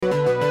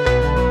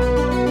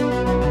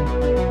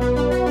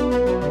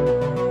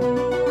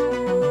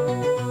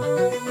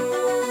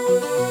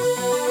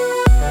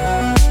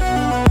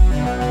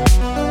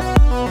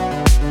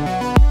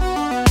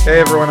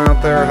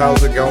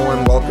it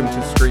going? Welcome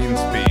to Screen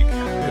Speak.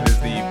 It is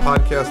the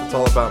podcast that's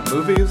all about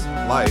movies,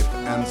 life,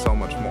 and so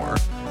much more.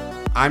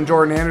 I'm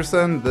Jordan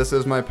Anderson. This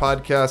is my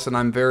podcast, and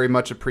I'm very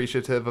much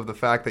appreciative of the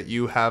fact that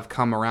you have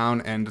come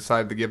around and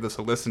decided to give this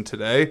a listen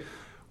today.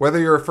 Whether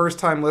you're a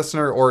first-time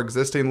listener or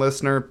existing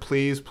listener,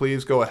 please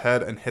go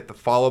ahead and hit the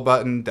follow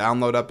button,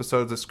 download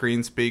episodes of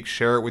Screen Speak,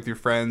 share it with your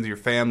friends, your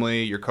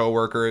family, your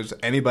coworkers,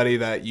 anybody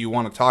that you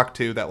want to talk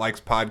to that likes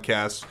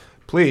podcasts.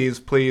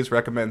 Please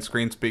recommend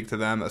Screen Speak to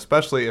them,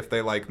 especially if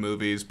they like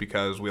movies,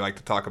 because we like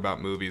to talk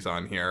about movies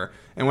on here.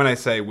 And when I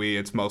say we,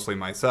 it's mostly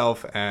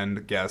myself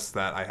and guests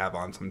that I have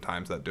on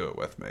sometimes that do it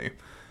with me.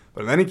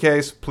 But in any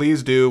case,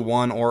 please do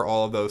one or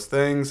all of those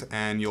things,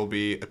 and you'll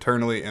be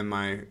eternally in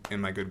my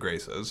good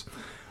graces.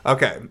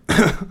 Okay,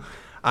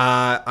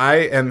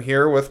 I am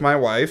here with my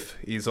wife,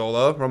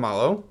 Isola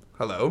Romalo.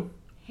 Hello.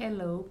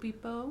 Hello,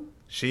 people.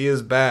 She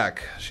is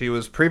back. She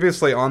was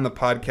previously on the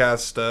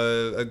podcast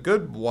a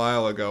good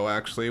while ago,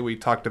 actually. We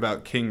talked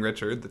about King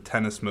Richard, the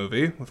tennis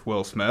movie with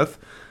Will Smith.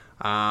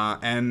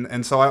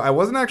 And so I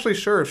wasn't actually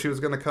sure if she was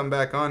going to come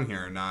back on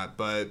here or not,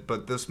 but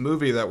this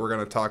movie that we're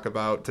going to talk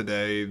about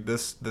today,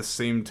 this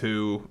seemed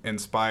to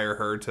inspire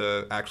her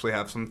to actually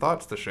have some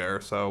thoughts to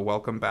share. So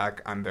welcome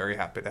back. I'm very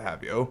happy to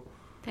have you.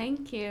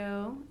 Thank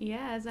you.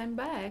 Yes, I'm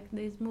back.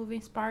 This movie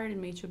inspired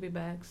me to be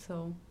back,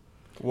 so...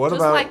 What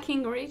about like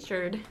King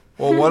Richard.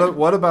 Well,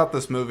 what about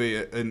this movie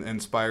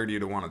inspired you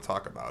to want to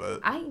talk about it?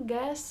 I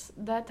guess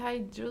that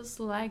I just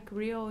like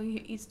real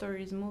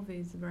stories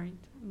movies, right?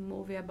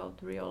 Movie about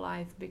real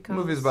life, because...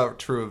 Movies about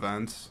true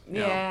events.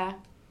 Yeah,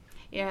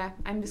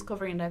 I'm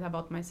discovering that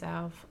about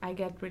myself. I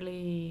get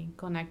really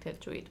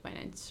connected to it when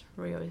it's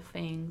real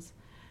things.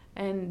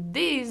 And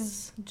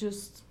this,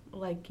 just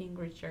like King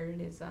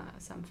Richard, is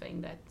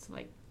something that's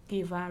like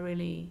give a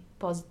really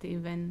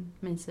positive and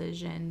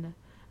message and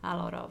a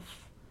lot of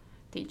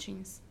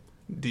teachings.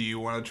 Do you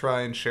want to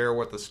try and share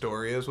what the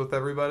story is with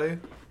everybody?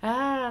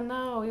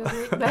 No, you'll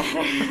do it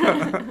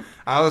better.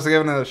 I was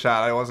giving it a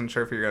shot. I wasn't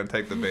sure if you're going to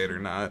take the bait or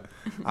not.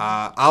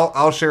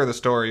 I'll share the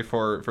story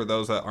for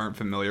those that aren't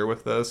familiar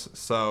with this.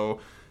 So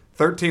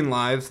 13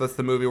 Lives, that's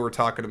the movie we're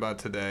talking about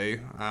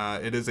today.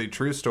 It is a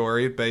true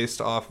story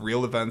based off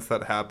real events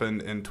that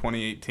happened in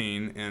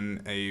 2018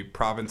 in a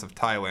province of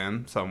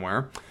Thailand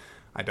somewhere.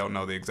 I don't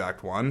know the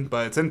exact one,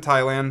 but it's in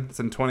Thailand. It's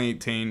in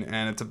 2018,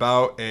 and it's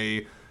about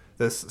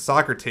this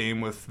soccer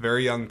team with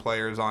very young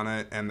players on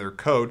it and their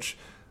coach,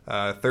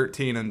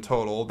 13 in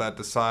total, that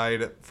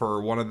decide for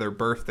one of their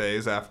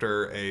birthdays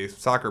after a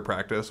soccer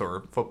practice,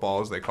 or football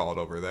as they call it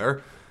over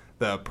there.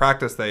 The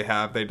practice they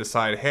have, they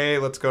decide, hey,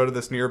 let's go to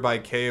this nearby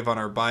cave on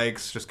our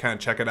bikes, just kind of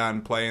check it out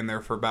and play in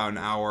there for about an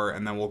hour,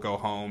 and then we'll go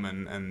home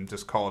and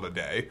just call it a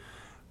day.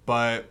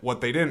 But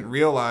what they didn't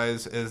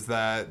realize is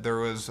that there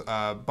was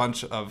a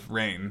bunch of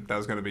rain that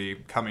was going to be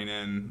coming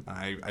in.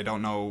 I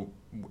don't know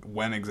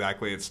when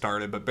exactly it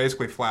started, but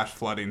basically flash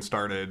flooding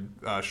started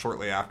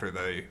shortly after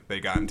they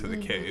got into the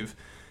cave.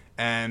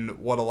 And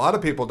what a lot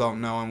of people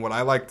don't know, and what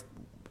I liked,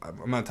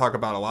 I'm going to talk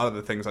about a lot of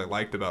the things I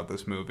liked about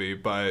this movie,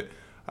 but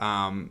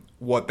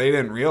what they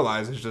didn't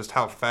realize is just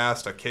how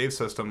fast a cave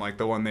system like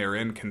the one they were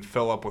in can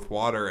fill up with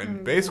water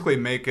and basically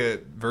make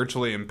it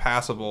virtually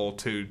impassable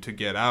to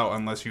get out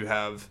unless you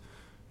have,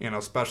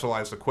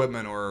 specialized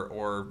equipment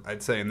or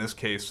I'd say in this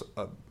case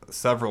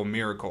several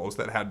miracles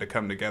that had to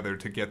come together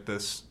to get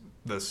this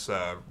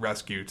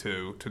rescue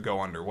to go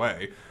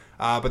underway.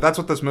 But that's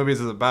what this movie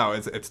is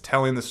about. It's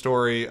telling the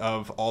story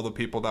of all the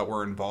people that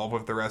were involved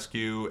with the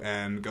rescue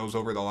and goes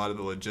over a lot of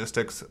the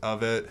logistics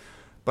of it.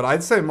 But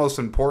I'd say most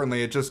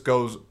importantly, it just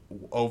goes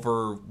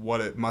over what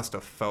it must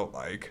have felt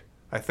like.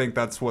 I think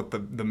that's what the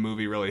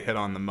movie really hit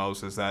on the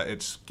most, is that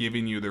it's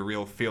giving you the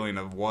real feeling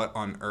of what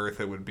on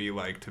earth it would be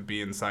like to be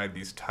inside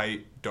these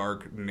tight,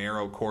 dark,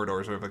 narrow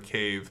corridors of a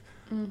cave,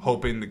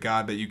 hoping to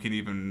God that you could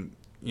even,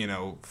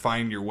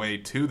 find your way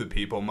to the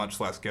people, much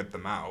less get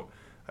them out.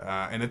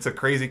 And it's a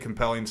crazy,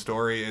 compelling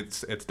story.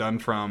 It's done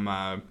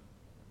from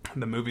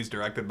the movie's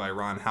directed by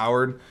Ron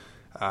Howard.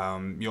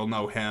 You'll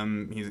know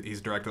him.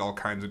 He's directed all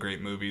kinds of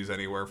great movies,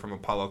 anywhere from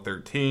Apollo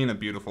 13, A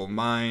Beautiful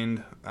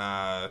Mind,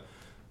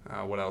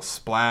 what else?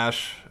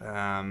 Splash.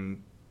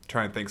 Trying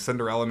to think.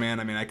 Cinderella Man.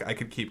 I mean, I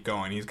could keep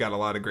going. He's got a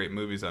lot of great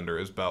movies under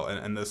his belt,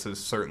 and this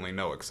is certainly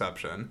no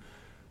exception.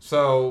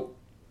 So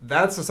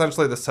that's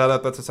essentially the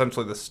setup. That's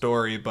essentially the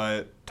story.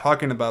 But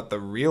talking about the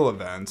real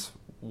events,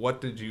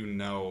 what did you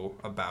know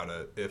about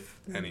it, if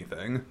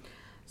anything?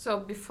 So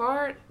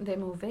before the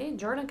movie,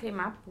 Jordan came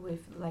up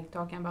with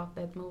talking about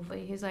that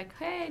movie. He's like,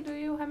 "Hey, do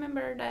you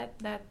remember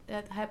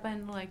that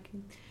happened a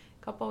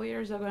couple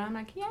years ago?" And I'm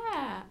like,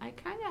 "Yeah, I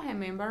kind of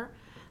remember."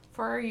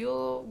 For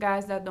you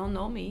guys that don't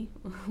know me,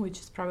 which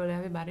is probably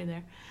everybody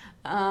there,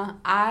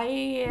 I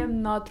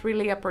am not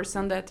really a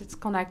person that is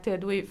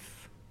connected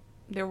with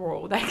the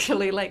world.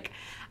 Actually,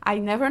 I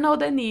never know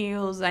the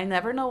news. I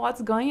never know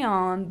what's going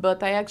on.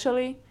 But I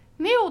actually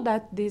knew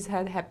that this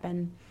had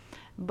happened.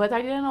 But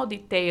I didn't know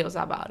details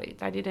about it.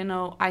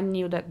 I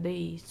knew that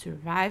they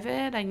survived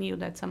it. I knew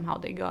that somehow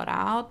they got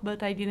out,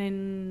 but I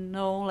didn't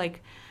know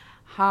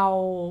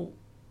how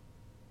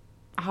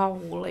how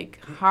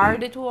like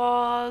hard it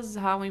was,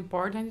 how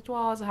important it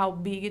was, how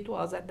big it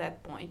was at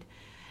that point.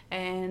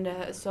 And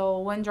so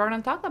when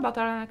Jordan talked about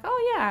that, I'm like,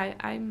 oh yeah,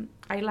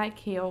 I like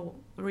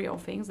real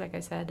things, like I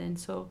said, and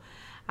so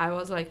I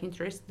was like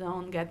interested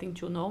on getting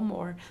to know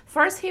more.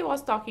 First, he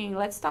was talking,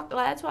 let's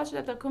watch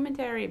the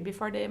documentary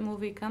before the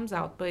movie comes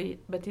out, but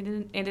it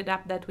didn't ended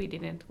up that we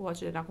didn't watch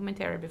the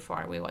documentary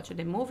before. We watched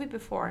the movie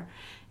before,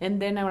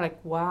 and then I was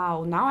like,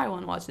 wow, now I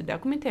want to watch the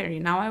documentary.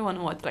 Now I want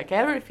to watch like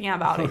everything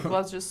about it. It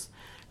was just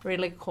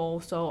really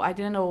cool. So I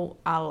didn't know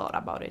a lot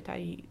about it.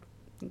 I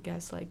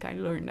guess like I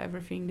learned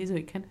everything this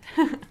weekend.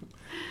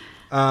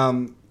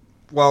 Um,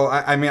 well,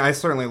 I mean, I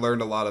certainly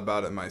learned a lot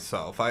about it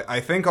myself. I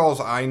think all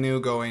I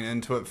knew going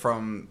into it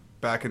from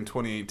back in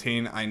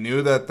 2018, I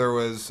knew that there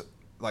was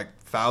like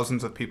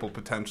thousands of people,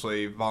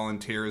 potentially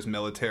volunteers,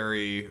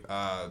 military,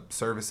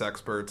 service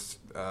experts,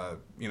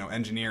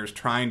 engineers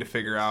trying to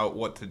figure out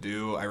what to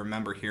do. I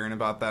remember hearing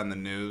about that in the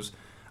news.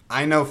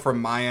 I know from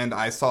my end,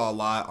 I saw a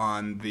lot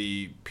on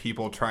the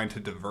people trying to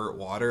divert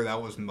water. That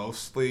was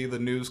mostly the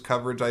news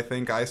coverage I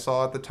think I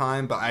saw at the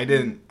time, but I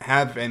didn't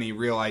have any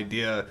real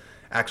idea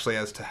actually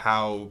as to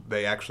how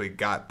they actually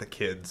got the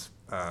kids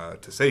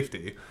to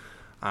safety.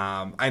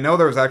 I know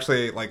there was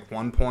actually like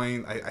one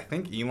point, I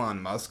think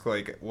Elon Musk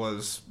like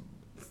was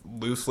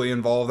loosely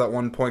involved at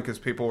one point because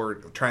people were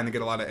trying to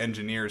get a lot of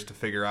engineers to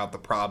figure out the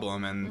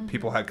problem, and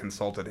people had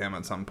consulted him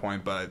at some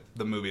point, but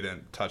the movie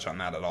didn't touch on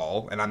that at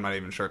all, and I'm not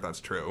even sure if that's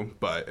true,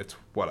 but it's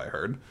what I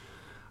heard.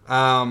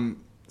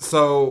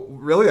 So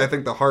really, I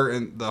think the heart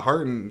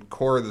and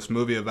core of this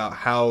movie about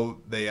how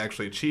they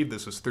actually achieved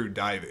this is through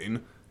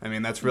diving. I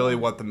mean, that's really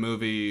what the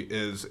movie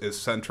is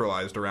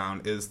centralized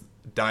around, is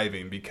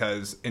diving,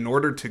 because in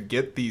order to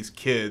get these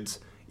kids,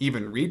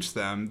 even reach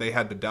them, they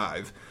had to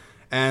dive.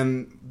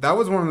 And that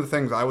was one of the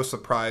things I was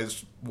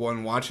surprised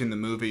when watching the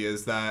movie,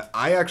 is that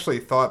I actually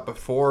thought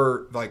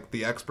before like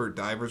the expert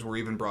divers were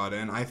even brought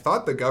in, I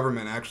thought the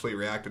government actually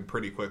reacted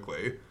pretty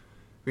quickly.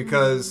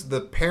 Because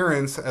the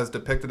parents, as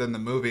depicted in the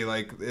movie,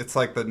 like it's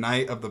like the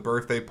night of the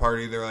birthday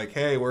party, they're like,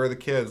 hey, where are the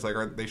kids?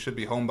 Like, they should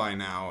be home by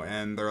now.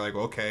 And they're like,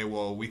 okay,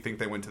 well, we think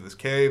they went to this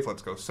cave.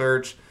 Let's go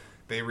search.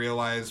 They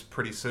realized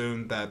pretty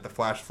soon that the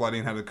flash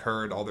flooding had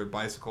occurred. All their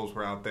bicycles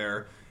were out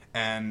there.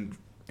 And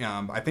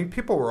I think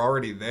people were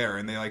already there,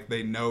 and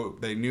they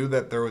knew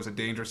that there was a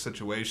dangerous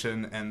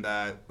situation, and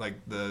that like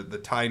the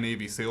Thai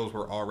Navy SEALs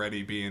were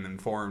already being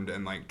informed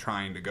and like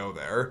trying to go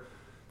there.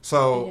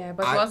 So Yeah,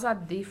 but it was a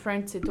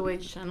different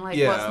situation. Like,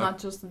 it was not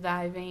just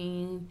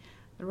diving,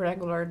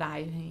 regular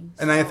diving.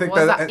 And I think it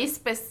was that a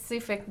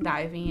specific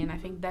diving, and I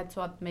think that's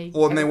what makes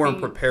and they weren't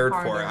prepared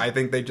harder. for it. I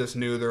think they just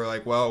knew, they were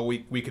like, well,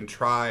 we can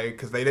try,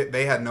 because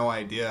they had no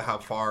idea how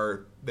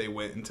far they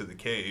went into the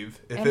cave.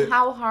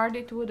 How hard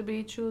it would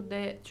be to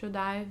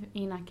dive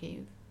in a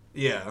cave.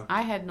 Yeah.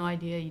 I had no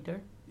idea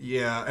either.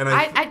 Yeah, and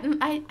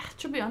I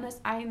to be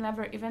honest, I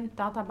never even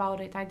thought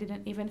about it. I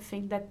didn't even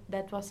think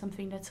that was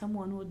something that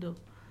someone would do.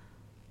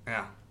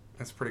 Yeah,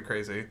 that's pretty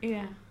crazy.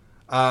 Yeah.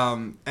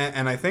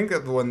 And I think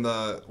that when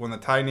the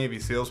Thai Navy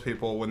SEALs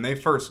people, when they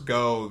first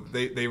go,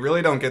 they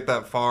really don't get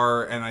that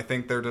far, and I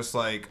think they're just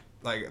like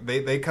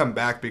they come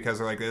back because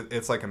they're like,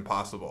 it's like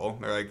impossible.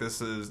 They're like,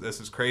 this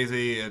is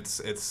crazy.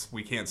 It's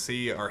we can't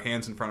see our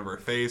hands in front of our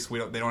face. They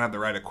don't have the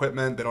right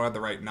equipment. They don't have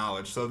the right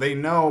knowledge. So they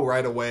know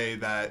right away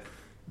that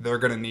they're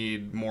going to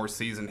need more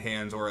seasoned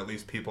hands, or at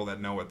least people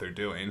that know what they're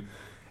doing.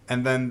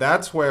 And then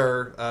that's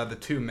where the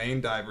two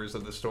main divers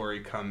of the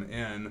story come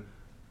in,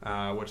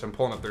 which I'm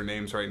pulling up their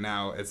names right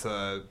now. It's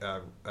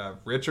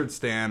Richard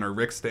Stan, or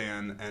Rick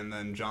Stan, and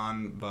then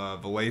John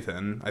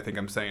Valatin. I think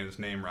I'm saying his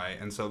name right.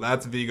 And so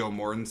that's Viggo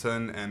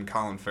Mortensen and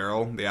Colin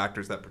Farrell, the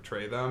actors that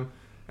portray them.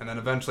 And then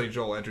eventually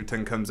Joel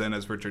Edgerton comes in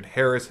as Richard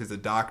Harris. He's a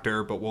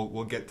doctor, but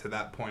we'll get to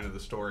that point of the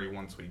story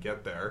once we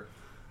get there.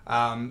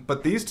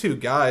 But these two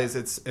guys,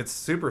 it's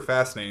super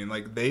fascinating.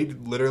 Like, they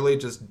literally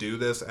just do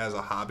this as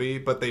a hobby,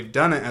 but they've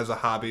done it as a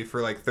hobby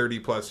for like 30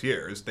 plus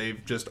years.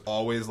 They've just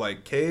always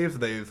liked caves.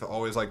 They've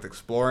always liked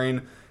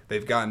exploring.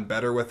 They've gotten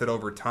better with it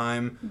over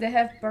time. They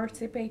have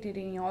participated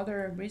in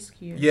other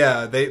rescues.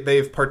 Yeah,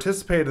 they've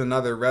participated in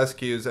other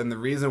rescues, and the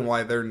reason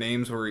why their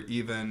names were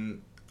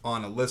even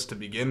on a list to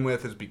begin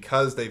with is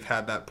because they've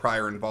had that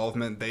prior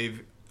involvement.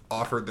 They've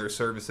offered their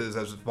services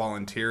as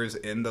volunteers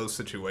in those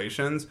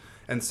situations.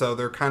 And so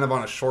they're kind of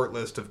on a short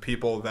list of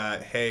people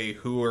that, hey,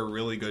 who are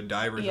really good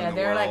divers in the world.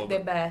 Yeah, they're like the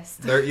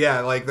best.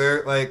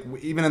 They're like,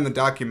 even in the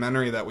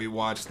documentary that we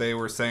watched, they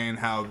were saying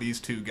how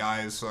these two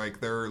guys, like,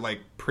 they're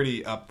like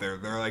pretty up there.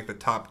 They're like the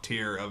top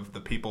tier of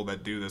the people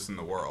that do this in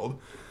the world.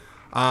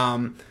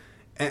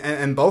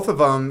 And both of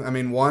them, I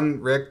mean, one,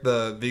 Rick,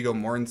 the Viggo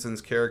Mortensen's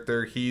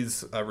character,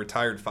 he's a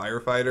retired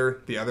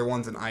firefighter. The other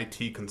one's an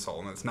IT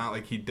consultant. It's not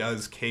like he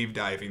does cave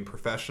diving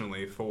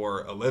professionally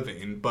for a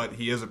living, but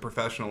he is a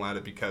professional at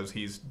it because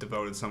he's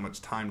devoted so much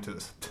time to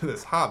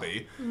this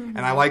hobby. Mm-hmm.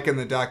 And I like in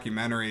the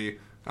documentary,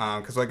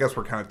 because I guess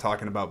we're kind of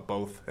talking about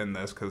both in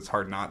this because it's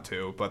hard not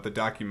to, but the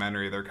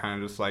documentary, they're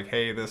kind of just like,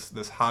 hey, this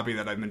hobby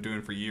that I've been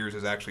doing for years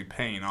is actually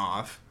paying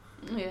off.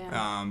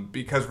 Yeah.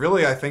 Because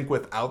really, I think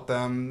without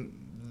them,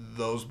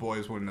 those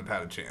boys wouldn't have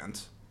had a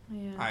chance.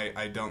 Yeah.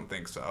 I don't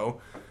think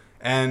so.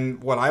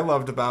 And what I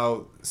loved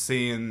about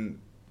seeing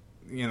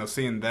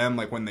them,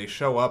 like when they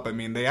show up, I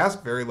mean, they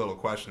ask very little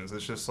questions.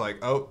 It's just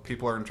like, oh,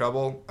 people are in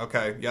trouble.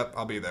 Okay, yep,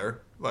 I'll be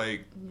there.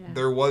 Like,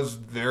 there was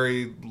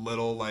very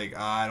little, like,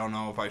 I don't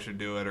know if I should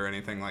do it or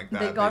anything like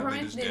that. The government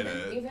they just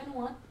didn't even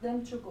want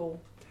them to go.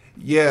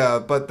 Yeah,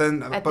 but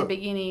then... At the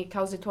beginning,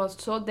 because it was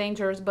so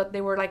dangerous, but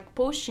they were, like,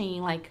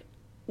 pushing, like,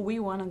 we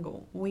want to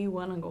go. We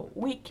want to go.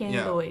 We can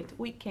do it.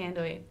 We can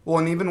do it. Well,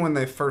 and even when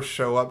they first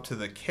show up to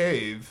the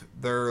cave,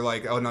 they're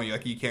like, oh, no,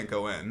 you can't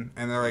go in.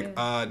 And they're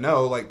like,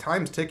 no, like,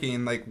 time's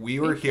ticking. Like, we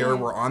were here.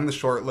 We're on the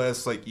short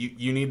list. Like,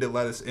 you need to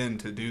let us in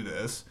to do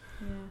this.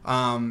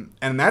 Yeah.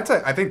 And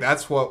I think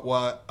that's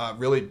what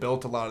really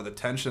built a lot of the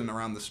tension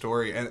around the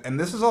story. And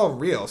this is all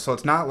real. So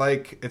it's not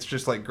like it's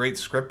just, like, great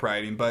script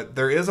writing. But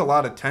there is a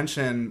lot of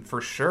tension,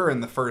 for sure, in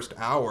the first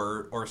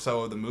hour or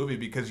so of the movie.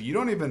 Because you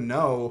don't even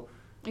know...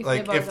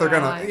 if they're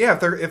gonna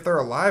if they're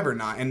alive or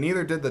not, and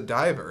neither did the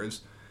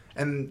divers,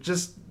 and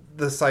just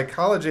the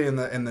psychology and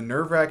the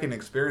nerve-wracking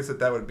experience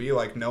that would be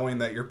like, knowing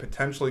that you're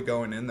potentially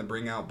going in to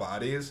bring out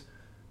bodies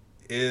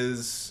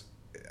is,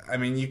 I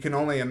mean, you can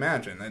only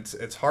imagine.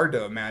 It's hard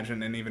to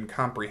imagine and even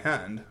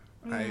comprehend.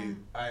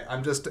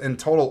 I'm just in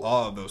total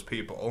awe of those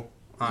people,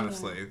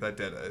 honestly, that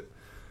did it.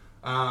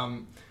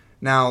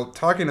 Now,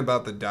 talking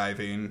about the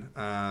diving,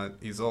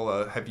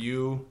 Isola, have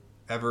you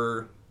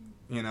ever...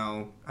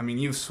 I mean,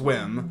 you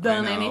swim.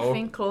 Done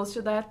anything close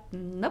to that?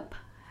 Nope,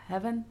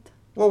 haven't.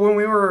 Well, when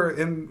we were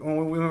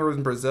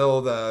in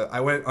Brazil,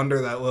 I went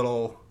under that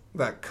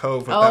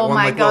cove with that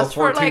one little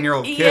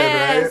 14-year-old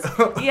kid,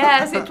 right?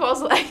 Yes, it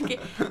was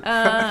like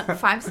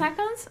 5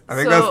 seconds. I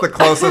think that's the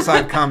closest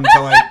I've come to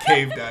like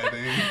cave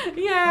diving.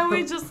 Yeah,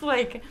 we just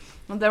like...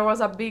 There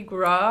was a big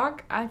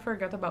rock. I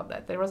forgot about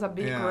that. There was a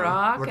big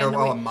rock. Like a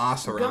lot of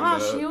moss around it.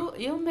 Gosh,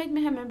 you made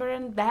me remember,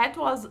 and that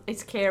was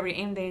scary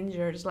and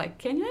dangerous. Like,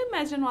 can you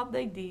imagine what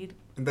they did?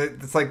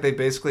 It's like they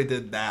basically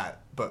did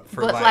that, but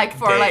for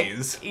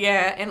days.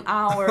 And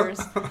hours.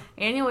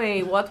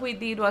 Anyway, what we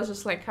did was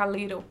just like a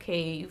little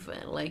cave,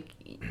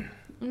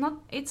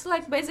 it's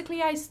like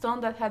basically a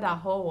stone that had a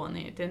hole on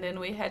it, and then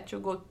we had to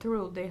go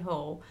through the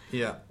hole.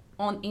 Yeah.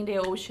 In the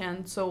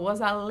ocean, so it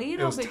was a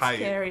little bit tight.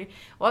 scary.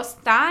 Was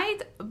tight,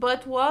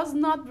 but was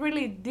not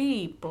really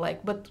deep.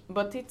 Like, but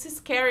it's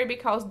scary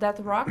because that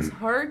rocks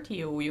hurt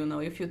you.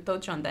 If you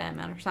touch on them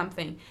or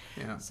something.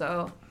 Yeah.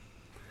 So,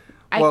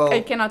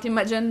 I cannot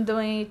imagine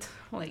doing it.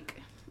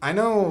 Like, I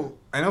know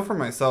for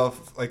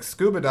myself, like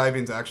scuba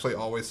diving is actually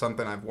always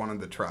something I've wanted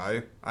to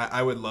try.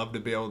 I would love to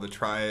be able to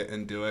try it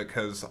and do it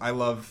because I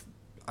love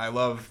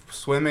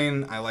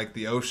swimming. I like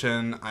the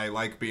ocean. I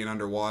like being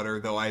underwater,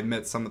 though I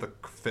admit some of the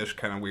fish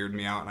kind of weird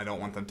me out and I don't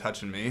want them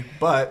touching me.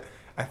 But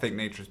I think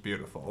nature's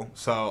beautiful.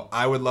 So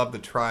I would love to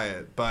try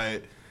it.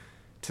 But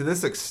to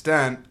this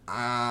extent,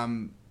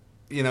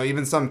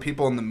 even some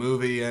people in the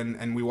movie,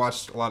 and we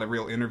watched a lot of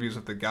real interviews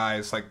with the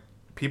guys, like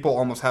people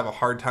almost have a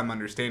hard time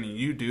understanding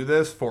you do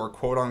this for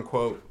quote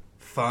unquote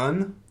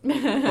fun.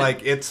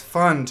 Like, it's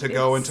fun to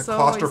go into so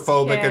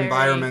claustrophobic scary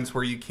environments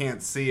where you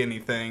can't see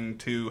anything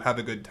to have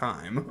a good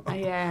time.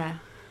 Yeah.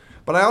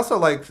 But I also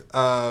liked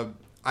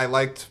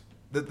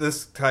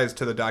this ties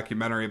to the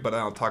documentary, but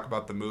I'll talk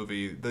about the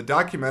movie. The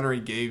documentary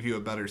gave you a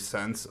better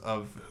sense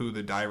of who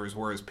the divers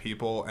were as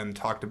people and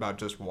talked about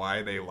just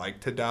why they like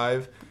to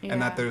dive,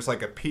 and that there's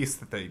like a peace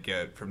that they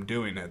get from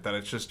doing it, that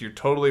it's just you're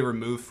totally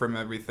removed from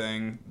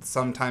everything.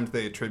 Sometimes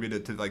they attribute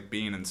it to like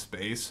being in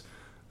space,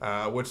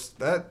 which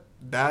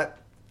that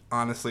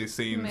honestly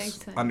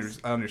seems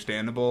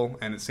understandable,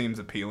 and it seems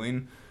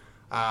appealing.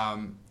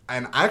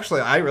 And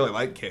actually, I really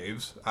like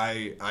caves.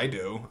 I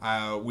do.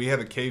 We have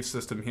a cave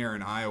system here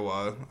in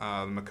Iowa,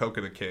 the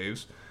Maquoketa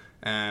Caves,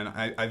 and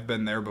I've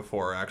been there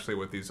before actually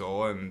with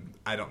Isola, and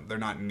they're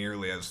not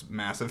nearly as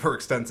massive or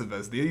extensive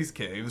as these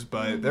caves,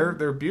 but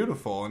they're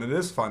beautiful, and it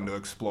is fun to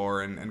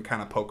explore and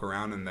kind of poke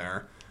around in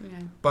there. Yeah.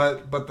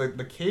 But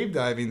the cave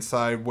diving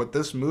side, what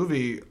this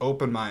movie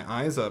opened my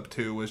eyes up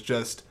to was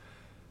just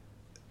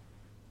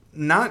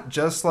not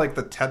just like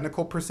the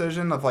technical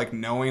precision of like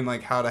knowing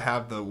like how to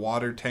have the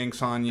water tanks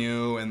on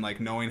you and like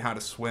knowing how to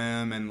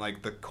swim and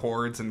like the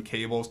cords and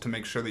cables to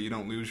make sure that you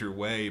don't lose your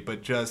way,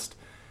 but just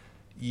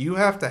you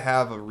have to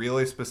have a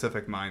really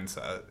specific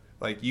mindset.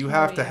 Like you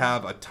have to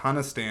have a ton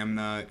of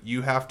stamina.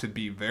 You have to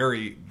be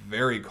very,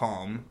 very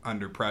calm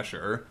under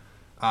pressure.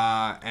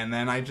 And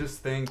then I just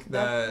think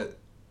that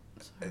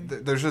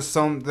there's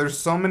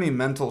so many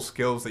mental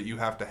skills that you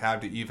have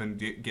to even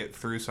get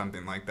through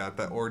something like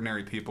that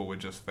ordinary people would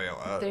just fail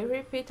at. They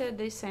repeated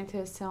this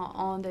sentence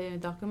on the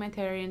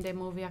documentary and the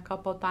movie a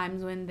couple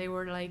times when they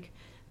were like,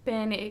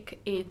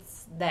 panic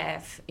is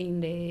death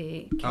in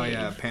the cave. Oh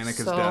yeah, panic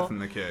is death in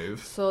the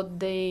cave. So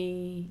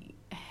they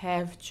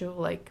have to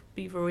like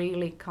be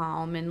really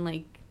calm and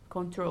like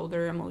control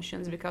their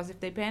emotions, because if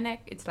they panic,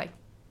 it's like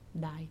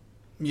die.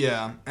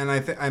 Yeah, and I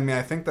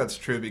think that's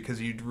true,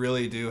 because you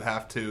really do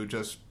have to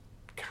just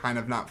kind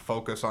of not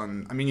focus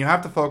on. I mean, you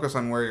have to focus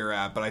on where you're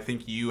at, but I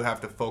think you have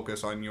to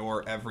focus on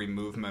your every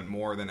movement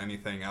more than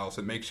anything else.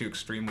 It makes you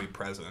extremely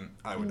present.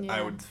 I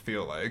would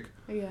feel like.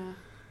 Yeah.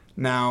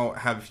 Now,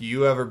 have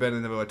you ever been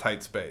into a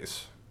tight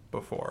space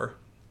before?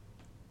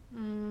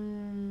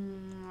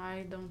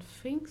 I don't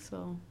think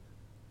so.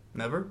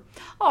 Never?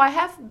 Oh, I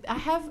have.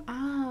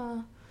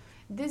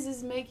 This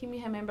is making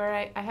me remember.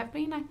 I have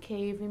been in a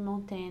cave in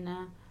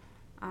Montana.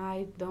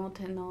 I don't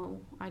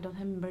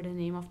remember the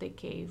name of the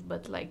cave,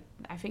 but like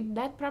I think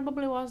that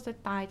probably was the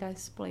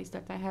tightest place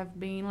that I have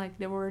been. Like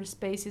there were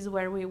spaces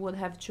where we would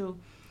have to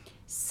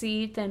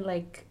sit and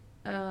like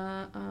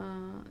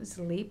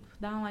sleep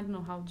down. I don't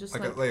know how, just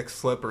like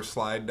slip or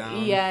slide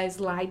down. Yeah,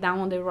 slide down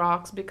on the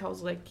rocks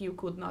because like you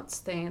could not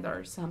stand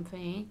or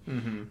something.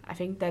 Mm-hmm. I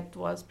think that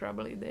was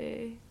probably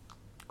the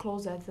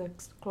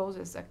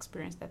closest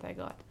experience that I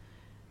got.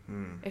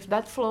 If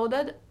that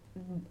floated,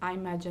 I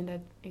imagine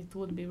that it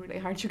would be really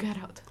hard to get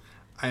out.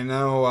 I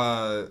know.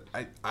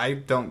 I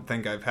don't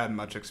think I've had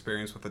much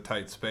experience with a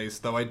tight space,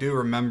 though. I do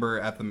remember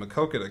at the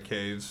Makokata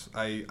Caves.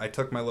 I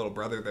took my little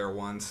brother there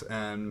once,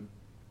 and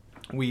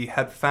we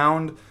had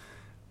found.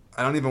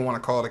 I don't even want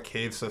to call it a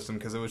cave system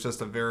because it was just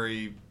a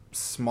very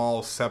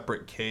small,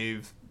 separate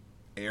cave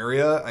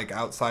area, like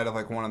outside of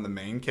like one of the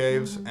main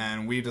caves,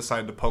 and we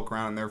decided to poke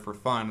around in there for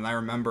fun. And I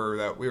remember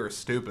that we were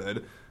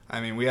stupid. I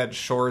mean, we had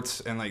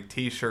shorts and like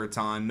t-shirts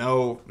on,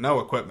 no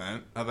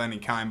equipment of any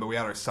kind, but we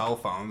had our cell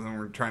phones and we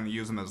were trying to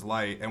use them as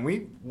light. And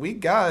we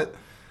got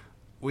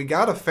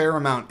a fair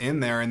amount in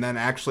there, and then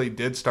actually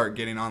did start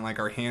getting on like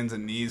our hands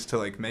and knees to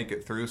like make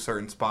it through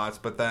certain spots.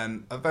 But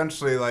then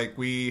eventually, like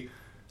we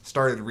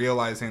started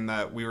realizing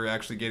that we were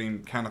actually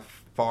getting kind of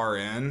far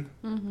in,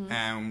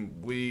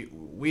 and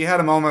we had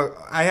a moment.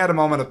 I had a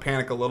moment of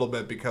panic a little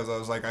bit because I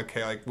was like,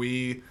 okay, like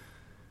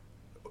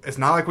it's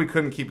not like we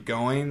couldn't keep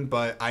going,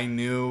 but I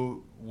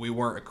knew we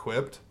weren't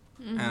equipped.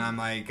 And I'm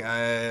like,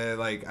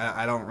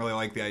 I don't really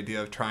like the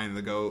idea of trying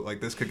to go, like,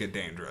 this could get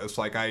dangerous.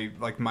 Like,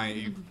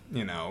 my,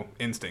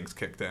 instincts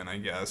kicked in, I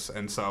guess.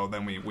 And so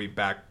then we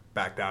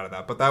backed out of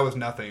that. But that was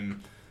nothing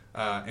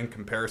in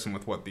comparison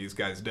with what these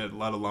guys did,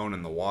 let alone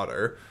in the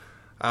water.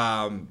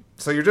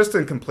 So you're just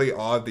in complete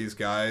awe of these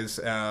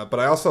guys. But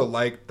I also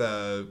liked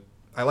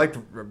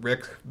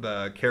Rick,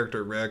 the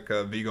character Rick.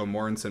 Viggo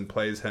Mortensen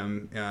plays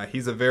him.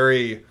 He's a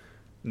very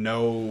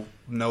no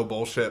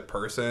bullshit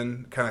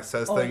person. Kind of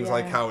says things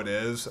like how it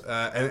is,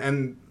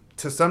 and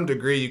to some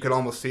degree you could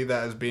almost see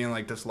that as being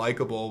like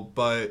dislikable.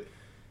 But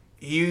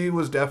he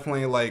was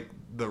definitely like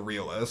the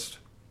realist,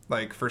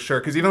 like for sure.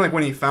 Because even like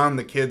when he found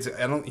the kids,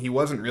 he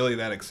wasn't really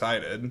that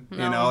excited.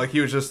 No. You know, like he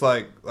was just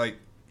like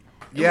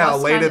yeah,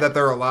 elated that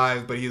they're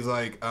alive. But he's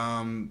like,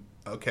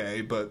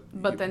 okay, but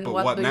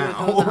what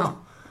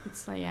now?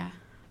 It's like, yeah.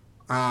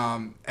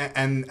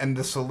 And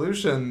the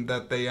solution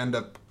that they end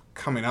up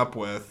coming up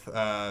with,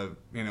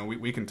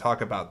 we can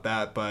talk about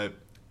that, but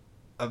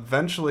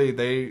eventually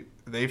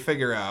they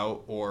figure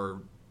out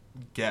or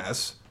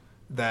guess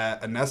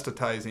that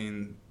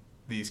anesthetizing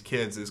these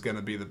kids is going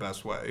to be the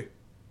best way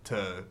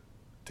to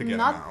get them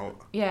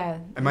out. Yeah.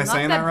 Am I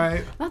saying that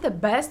right? Not the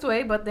best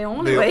way, but the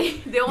only way.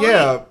 The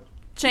only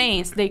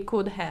chance they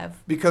could have.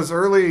 Because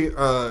early...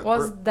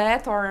 was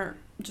that or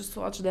just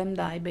watch them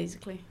die,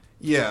 basically.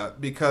 Yeah,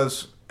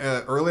 because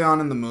early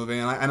on in the movie,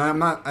 and I'm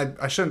not,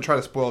 I shouldn't try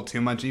to spoil too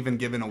much, even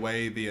giving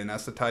away the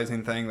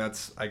anesthetizing thing.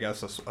 That's, I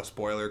guess, a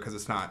spoiler because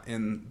it's not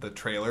in the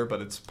trailer,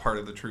 but it's part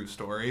of the true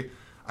story.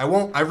 I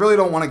really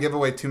don't want to give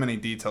away too many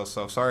details,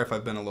 so sorry if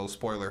I've been a little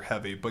spoiler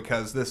heavy,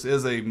 because this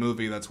is a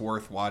movie that's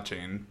worth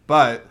watching.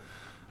 But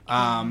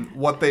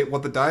what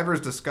the divers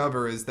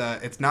discover is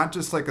that it's not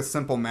just like a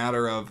simple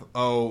matter of,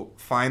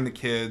 find the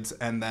kids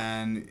and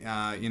then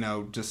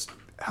just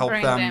help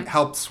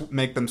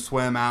make them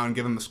swim out and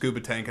give them a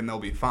scuba tank and they'll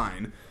be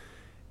fine.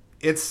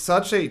 It's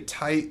such a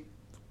tight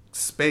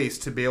space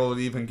to be able to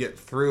even get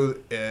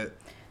through it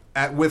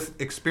with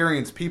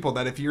experienced people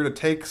that if you were to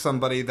take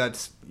somebody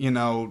that's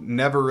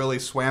never really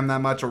swam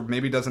that much or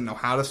maybe doesn't know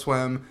how to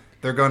swim,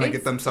 they're going to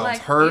get themselves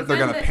hurt. They're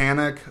going to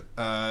panic.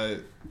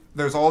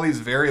 There's all these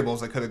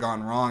variables that could have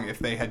gone wrong if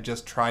they had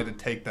just tried to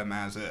take them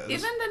as is.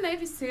 Even the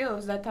Navy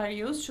SEALs that are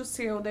used to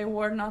SEAL, they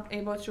were not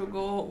able to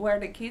go where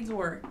the kids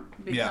were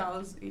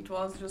because it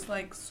was just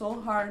like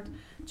so hard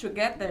to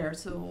get there.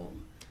 So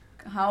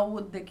how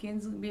would the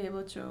kids be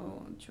able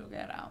to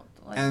get out?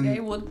 Like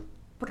they would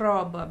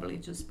probably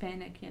just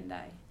panic and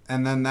die.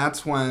 And then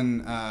that's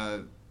when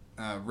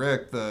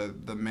Rick, the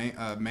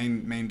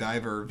main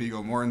diver,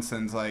 Viggo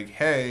Mortensen's like,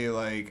 hey,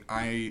 like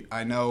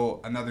I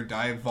know another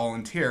dive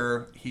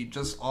volunteer. He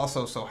just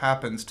also so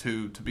happens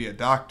to be a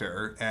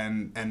doctor,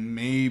 and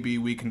maybe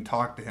we can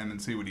talk to him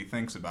and see what he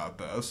thinks about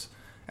this.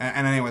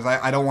 And anyways,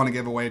 I don't want to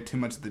give away too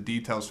much of the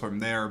details from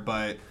there,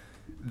 but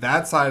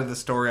that side of the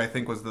story, I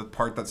think, was the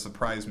part that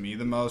surprised me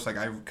the most. Like,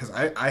 because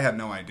I had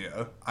no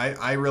idea.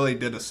 I really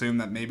did assume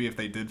that maybe if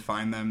they did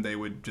find them, they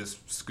would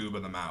just scuba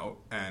them out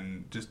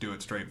and just do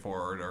it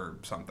straightforward or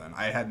something.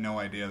 I had no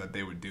idea that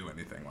they would do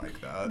anything like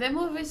that. The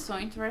movie is so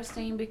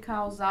interesting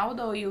because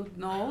although you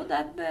know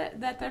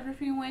that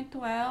everything went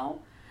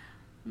well,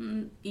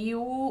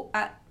 you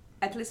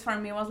at least for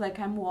me was like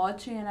I'm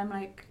watching and I'm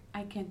like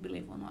I can't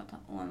believe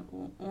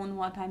on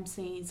what I'm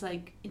seeing. It's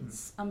like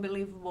it's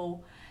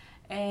unbelievable.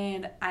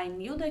 And I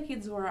knew the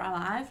kids were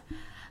alive,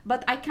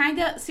 but I kind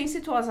of, since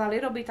it was a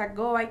little bit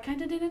ago, I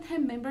kind of didn't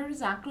remember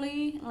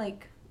exactly,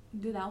 like,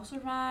 did all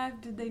survive?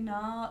 Did they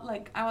not?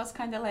 Like, I was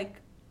kind of like,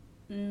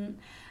 and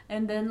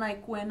then,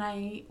 like,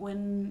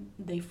 when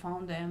they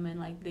found them and,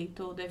 like, they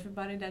told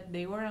everybody that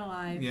they were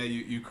alive. Yeah,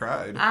 you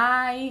cried.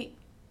 I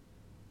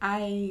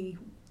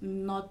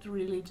not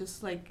really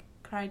just, like,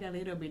 cried a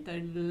little bit. I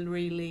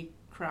really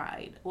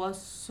cried. It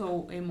was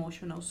so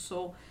emotional,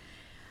 so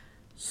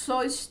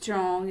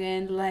strong.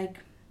 And like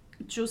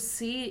to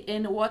see,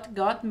 and what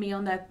got me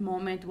on that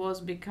moment was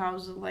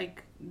because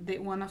like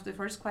one of the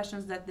first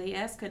questions that they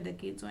asked the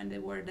kids when they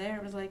were there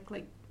was like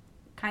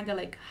kind of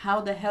like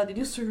how the hell did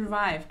you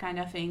survive kind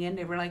of thing, and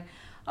they were like,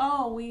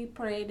 oh, we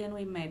prayed and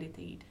we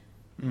meditated.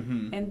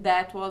 And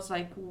that was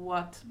like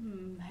what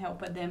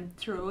helped them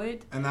through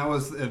it, and that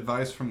was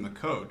advice from the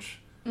coach,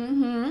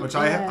 which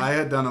yeah. I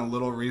had done a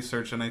little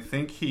research, and I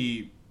think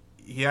he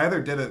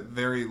either did it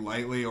very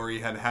lightly or he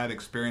had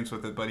experience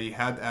with it, but he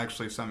had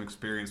actually some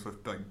experience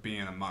with like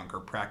being a monk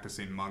or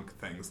practicing monk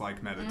things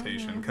like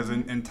meditation. Because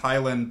in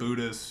Thailand,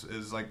 Buddhist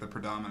is like the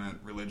predominant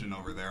religion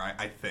over there.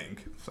 I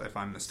think, so if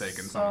I'm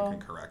mistaken, someone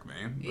can correct me.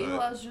 It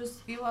was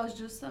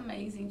just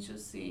amazing to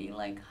see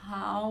like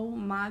how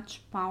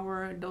much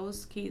power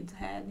those kids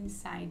had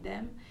inside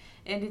them,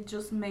 and it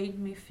just made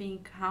me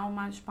think how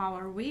much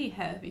power we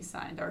have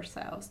inside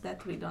ourselves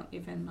that we don't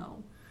even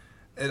know.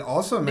 It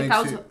also makes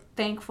because you...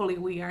 thankfully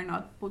we are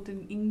not put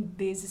in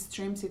this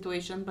extreme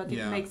situation, but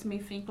it makes me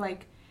think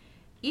like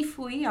if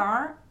we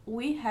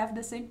have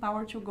the same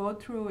power to go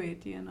through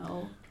it, you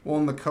know. Well,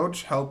 and the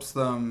coach helps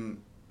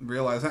them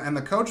realize that. And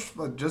the coach,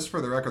 just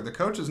for the record, the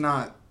coach is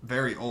not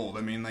very old.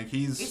 I mean, like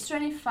he's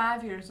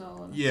 25 years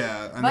old.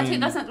 Yeah, but he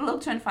doesn't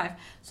look 25.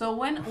 So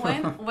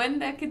when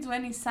the kids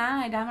went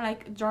inside, I'm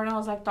like, Jordan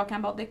was like talking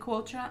about the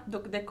coach, and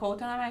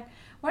I'm like,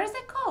 where's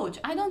the coach?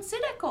 I don't see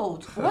the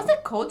coach. Was the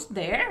coach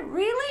there?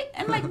 Really?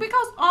 And like,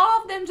 because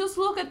all of them just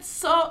looked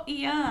so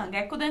young.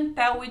 I couldn't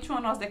tell which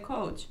one was the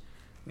coach.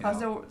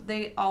 Because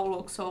they all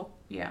look so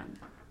young.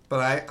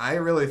 But I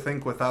really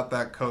think without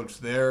that coach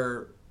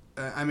there,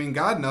 I mean,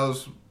 God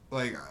knows,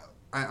 like,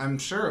 I'm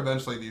sure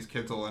eventually these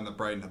kids will end up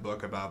writing a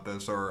book about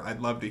this, or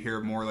I'd love to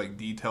hear more, like,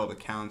 detailed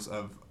accounts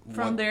of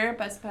From their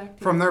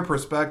perspective. From their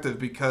perspective,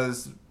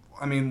 because...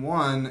 I mean,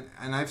 one,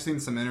 and I've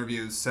seen some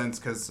interviews since,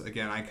 because,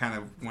 again, I kind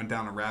of went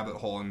down a rabbit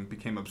hole and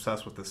became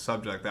obsessed with this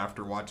subject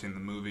after watching the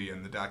movie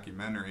and the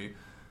documentary.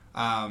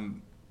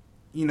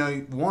 You know,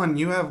 one,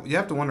 you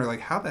have to wonder, like,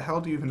 how the hell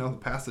do you even know the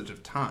passage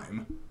of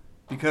time?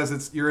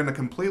 Because you're in a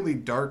completely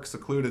dark,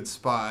 secluded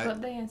spot.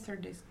 But they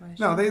answered this question.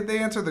 No, they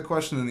answered the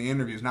question in the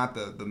interviews, not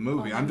the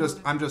movie. I'm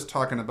just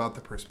talking about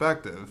the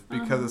perspective,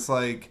 because it's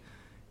like,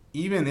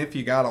 even if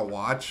you got a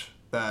watch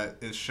that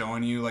is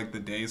showing you like the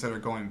days that are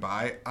going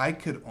by, I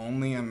could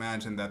only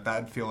imagine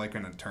that'd feel like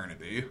an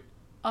eternity.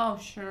 Oh,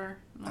 sure.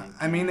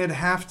 I mean, it'd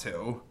have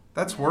to.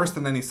 That's worse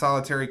than any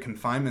solitary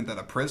confinement that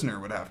a prisoner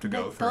would have to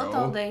go through. The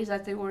total days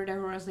that they were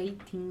there was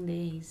 18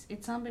 days.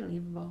 It's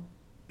unbelievable.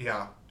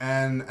 Yeah,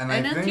 and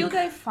I think until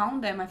they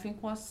found them, I think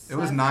it was 9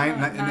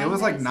 it was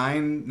days. like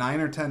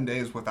 9 or 10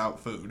 days without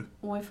food.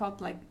 Without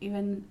like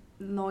even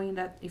knowing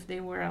that if they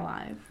were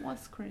alive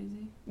was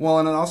crazy. Well,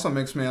 and it also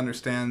makes me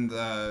understand,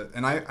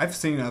 and I've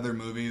seen other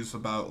movies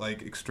about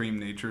like extreme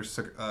nature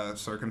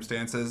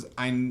circumstances.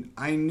 I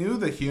knew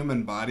the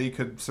human body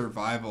could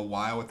survive a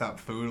while without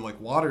food.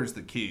 Like, water's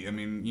the key. I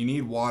mean, you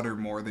need water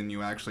more than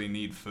you actually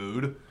need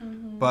food.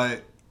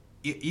 But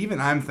even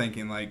I'm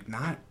thinking like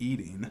not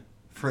eating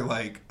for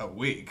like a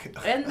week.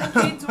 And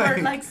the kids were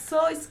like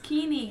so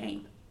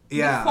skinny.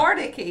 Yeah. Before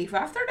the cave.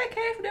 After the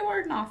cave, they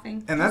were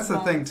nothing. And that's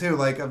the thing too.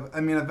 Like, I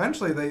mean,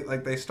 eventually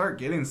they start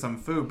getting some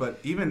food, but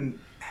even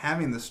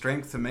having the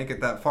strength to make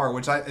it that far,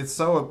 which it's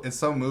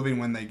so moving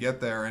when they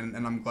get there, and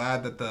I'm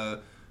glad that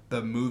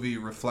the movie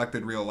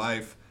reflected real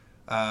life.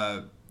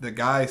 The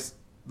guy,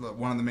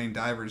 one of the main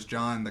divers,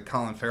 John, the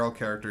Colin Farrell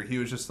character, he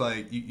was just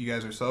like, you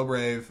guys are so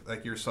brave,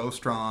 like you're so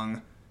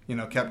strong. You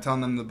know, kept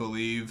telling them to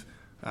believe.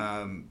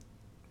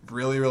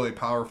 Really, really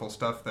powerful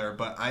stuff there.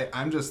 But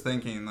I'm just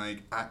thinking,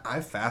 like, I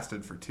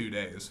fasted for 2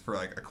 days for,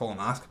 like, a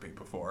colonoscopy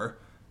before.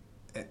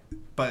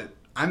 But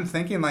I'm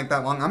thinking, like,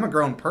 that long. I'm a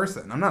grown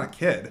person. I'm not a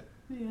kid.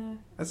 Yeah.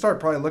 I'd start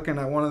probably looking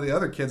at one of the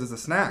other kids as a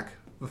snack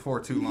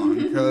before too long.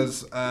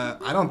 Because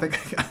I don't think...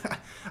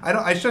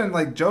 I shouldn't,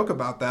 like, joke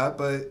about that,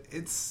 but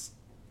it's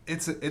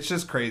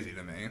just crazy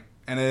to me.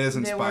 And it is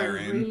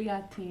inspiring. They were really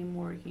a team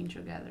working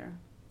together.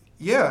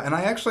 Yeah, and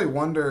I actually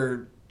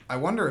wonder... I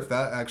wonder if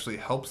that actually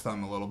helps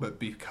them a little bit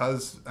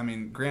because, I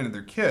mean, granted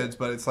they're kids,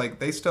 but it's like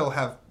they still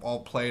have all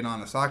played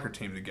on a soccer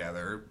team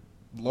together.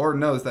 Lord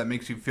knows that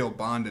makes you feel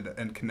bonded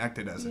and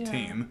connected as a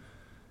team.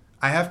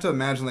 I have to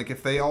imagine, like,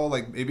 if they all,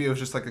 like, maybe it was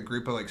just like a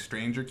group of, like,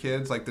 stranger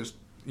kids, like, there's,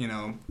 you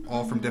know,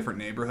 all from different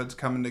neighborhoods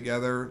coming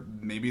together,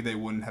 maybe they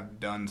wouldn't have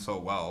done so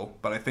well.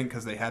 But I think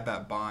because they had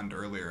that bond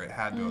earlier, it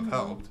had to have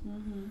helped.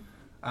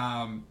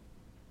 I'm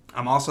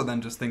also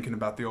then just thinking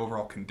about the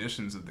overall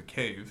conditions of the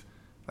cave.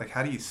 Like,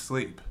 how do you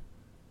sleep?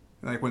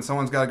 Like, when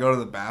someone's got to go to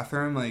the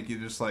bathroom, like, you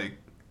just, like,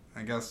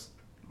 I guess,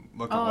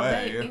 look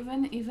away.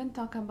 They even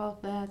talk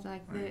about that.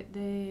 Like,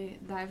 the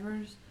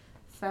divers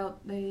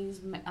felt they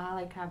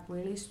like a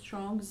really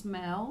strong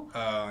smell.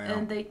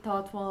 And they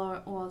thought,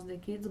 well, was the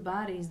kids'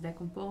 bodies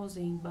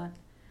decomposing, but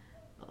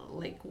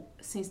like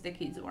since the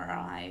kids were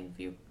alive,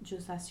 you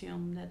just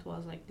assume that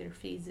was like their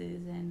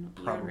feces and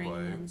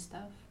urine and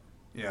stuff.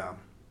 Yeah,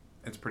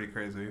 it's pretty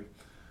crazy.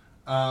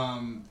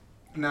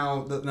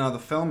 Now the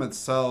film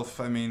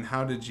itself, I mean,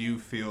 how did you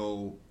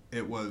feel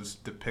it was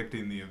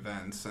depicting the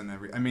events and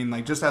I mean,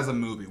 like, just as a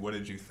movie, what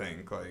did you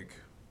think? Like,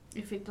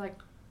 if it like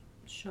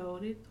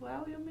showed it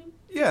well, you mean?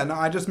 Yeah, no,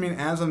 I just mean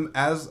as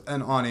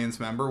an audience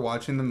member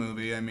watching the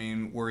movie, I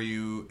mean, were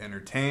you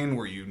entertained?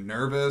 Were you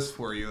nervous?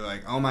 Were you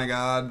like, oh my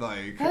god,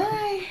 like...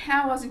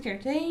 I was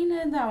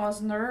entertained, I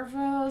was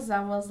nervous, I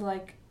was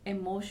like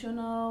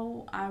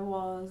emotional, I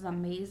was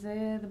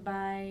amazed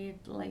by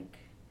it, like...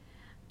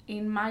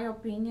 In my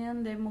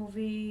opinion, the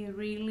movie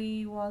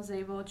really was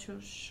able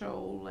to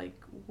show like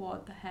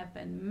what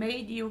happened,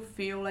 made you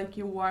feel like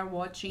you are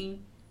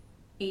watching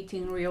it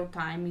in real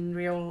time, in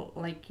real,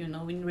 like, you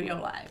know, in real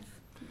life.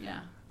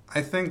 Yeah.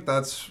 I think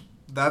that's.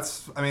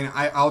 I mean,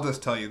 I'll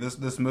just tell you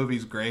this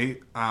movie's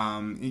great.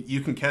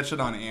 You can catch it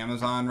on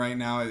Amazon right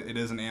now. It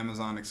is an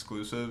Amazon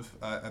exclusive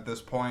at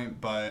this point,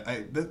 but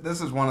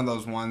this is one of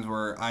those ones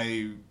where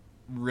I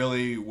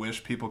really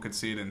wish people could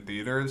see it in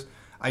theaters.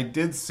 I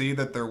did see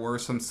that there were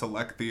some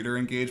select theater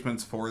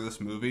engagements for this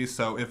movie,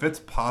 so if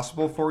it's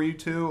possible for you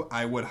to,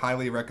 I would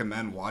highly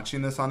recommend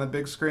watching this on a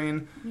big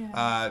screen,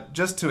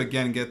 just to,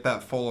 again, get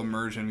that full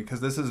immersion, because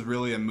this is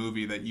really a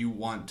movie that you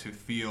want to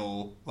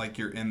feel like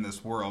you're in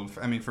this world.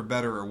 I mean, for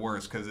better or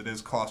worse, because it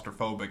is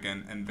claustrophobic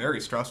and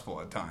very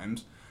stressful at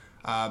times,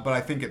 but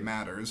I think it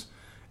matters.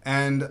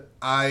 And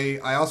I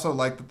also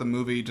like that the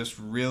movie just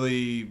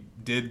really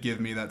did give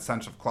me that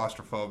sense of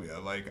claustrophobia.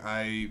 Like,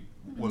 I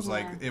was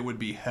like, it would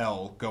be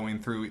hell going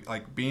through,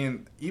 like,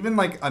 being even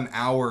like an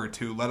hour or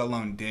two, let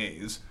alone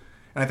days.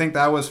 And I think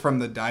that was, from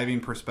the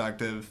diving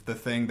perspective, the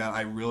thing that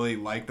I really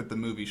liked that the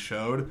movie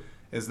showed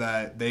is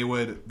that they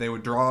would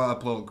draw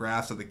up little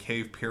graphs of the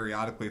cave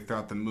periodically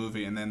throughout the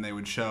movie, and then they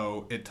would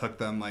show it took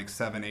them like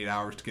 7-8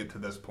 hours to get to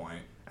this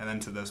point and then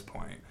to this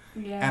point.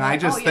 Yeah. And I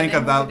just think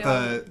about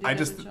I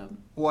just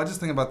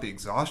think about the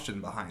exhaustion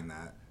behind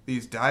that.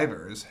 These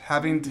divers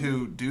having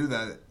to do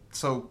that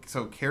so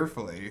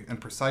carefully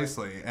and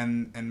precisely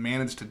and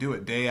manage to do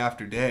it day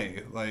after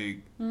day.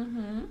 Like,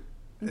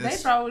 they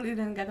probably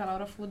didn't get a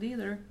lot of food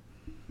either.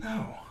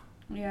 No.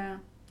 Yeah.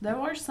 There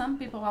were some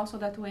people also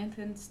that went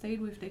and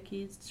stayed with the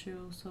kids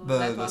too, so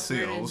the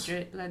seals.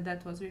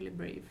 That was really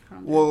brave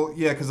from them. Well,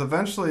 yeah, because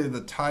eventually the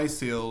Thai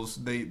seals,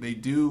 they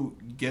do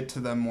get to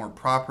them more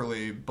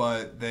properly,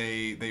 but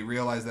they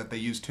realize that they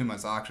use too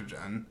much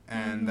oxygen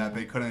and that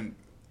they couldn't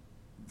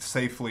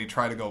safely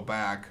try to go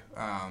back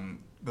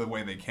the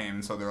way they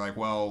came. So they're like,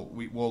 well,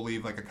 we'll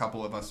leave like a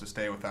couple of us to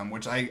stay with them,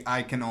 which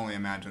I can only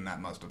imagine that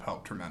must have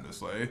helped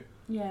tremendously.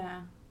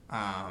 Yeah.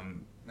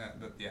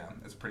 Yeah,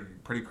 it's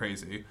pretty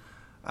crazy.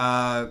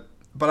 But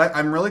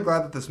I'm really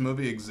glad that this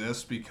movie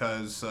exists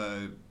because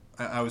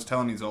I was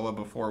telling Isola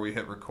before we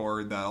hit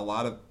record that a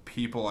lot of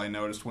people I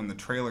noticed when the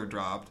trailer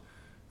dropped,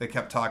 they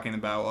kept talking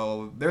about,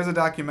 well, there's a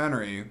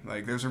documentary,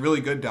 like there's a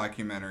really good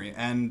documentary,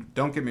 and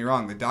don't get me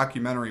wrong, the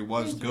documentary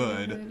was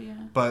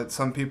good, but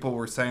some people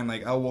were saying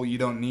like, oh, well, you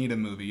don't need a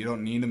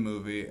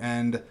movie,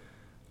 and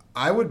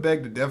I would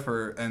beg to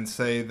differ and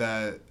say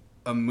that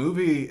a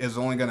movie is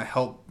only going to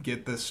help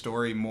get this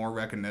story more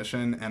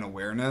recognition and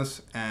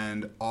awareness,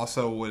 and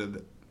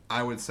also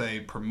I would say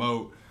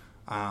promote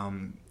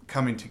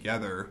coming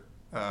together,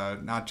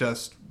 not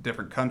just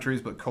different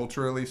countries, but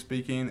culturally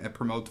speaking. It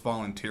promotes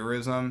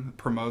volunteerism,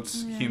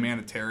 promotes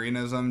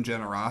humanitarianism,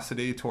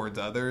 generosity towards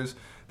others.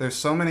 There's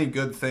so many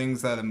good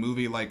things that a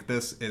movie like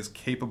this is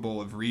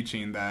capable of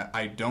reaching that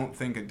I don't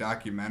think a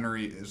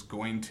documentary is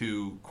going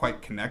to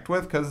quite connect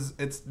with, because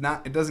it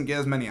doesn't get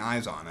as many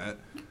eyes on it.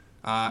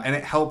 And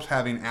it helps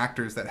having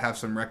actors that have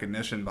some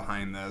recognition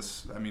behind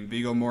this. I mean,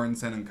 Viggo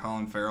Mortensen and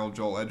Colin Farrell,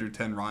 Joel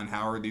Edgerton, Ron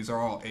Howard, these are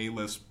all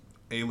A-list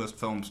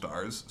film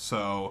stars.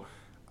 So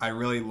I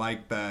really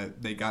like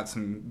that they got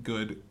some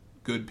good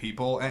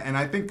people. And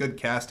I think good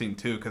casting,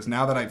 too, because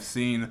now that I've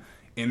seen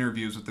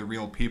interviews with the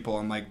real people,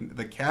 I'm like,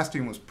 the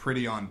casting was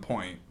pretty on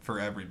point for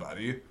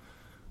everybody.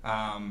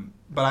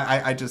 But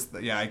I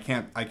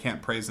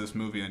can't praise this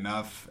movie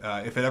enough.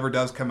 If it ever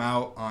does come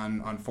out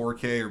on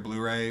 4K or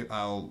Blu-ray,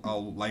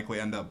 I'll likely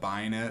end up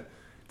buying it.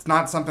 it's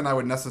not something I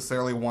would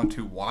necessarily want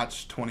to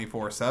watch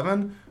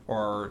 24/7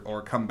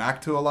 or come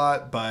back to a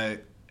lot,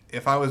 but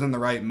if I was in the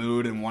right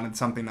mood and wanted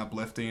something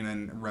uplifting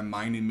and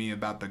reminding me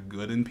about the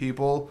good in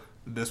people,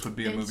 this would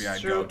be a movie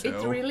I'd go to.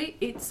 It's really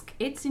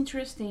it's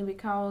interesting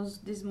because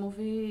this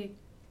movie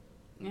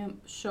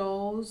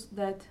shows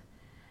that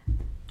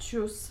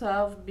to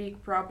solve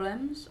big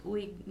problems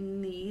we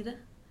need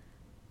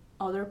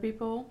other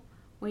people.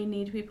 We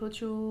need people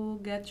to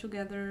get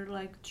together,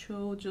 like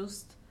to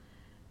just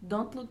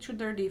don't look to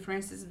their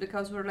differences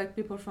because we're like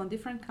people from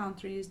different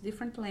countries,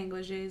 different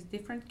languages,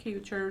 different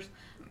cultures,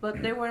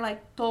 but they were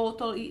like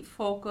totally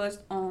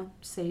focused on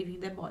saving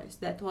the boys.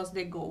 That was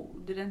the goal.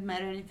 Didn't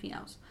matter anything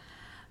else.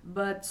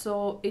 But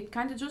so it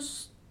kind of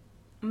just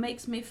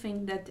makes me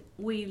think that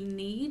we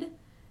need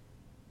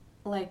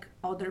like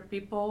other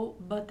people,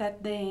 but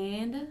at the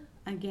end,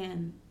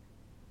 again,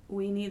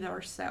 we need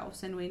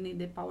ourselves and we need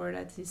the power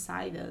that's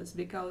inside us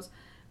because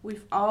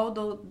with all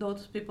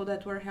those people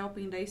that were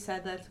helping, they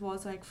said that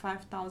was like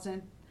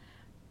 5,000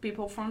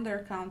 people from their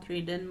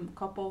country, then a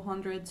couple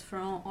hundreds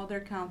from other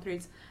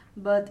countries.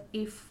 But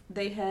if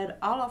they had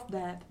all of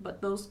that,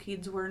 but those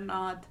kids were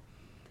not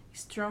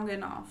strong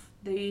enough,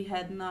 they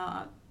had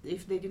not,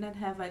 if they didn't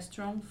have a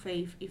strong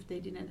faith, if they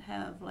didn't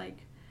have like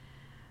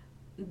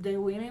the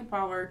willing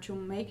power to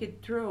make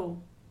it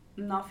through,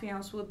 nothing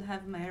else would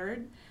have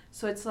mattered.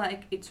 So it's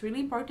like it's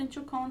really important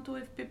to count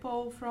with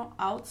people from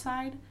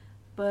outside,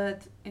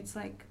 but it's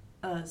like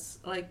us.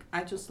 Like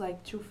I just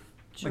like to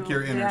like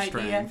your inner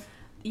strength.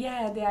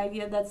 Yeah, the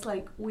idea that's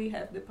like we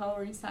have the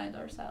power inside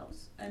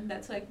ourselves, and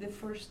that's like the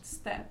first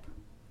step.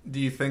 Do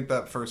you think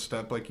that first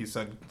step, like you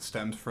said,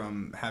 stems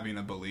from having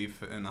a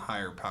belief in a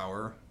higher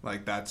power?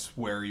 Like that's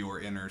where your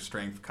inner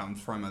strength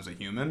comes from as a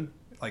human?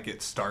 Like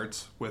it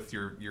starts with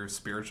your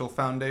spiritual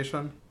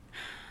foundation?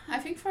 I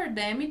think for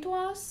them it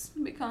was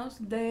because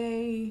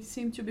they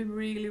seem to be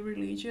really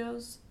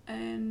religious,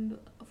 and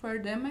for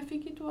them I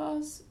think it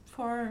was.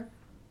 For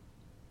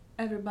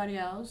everybody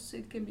else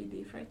it can be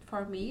different.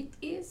 For me it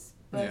is,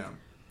 but yeah.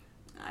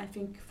 I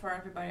think for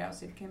everybody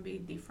else it can be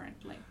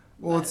differently.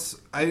 Well, it's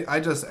I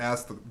just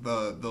asked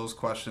those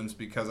questions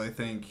because I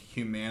think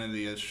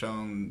humanity has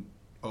shown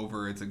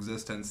over its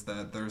existence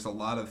that there's a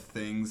lot of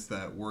things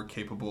that we're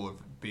capable of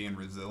being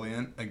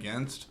resilient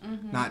against.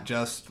 Mm-hmm. Not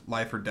just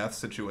life or death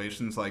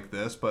situations like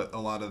this, but a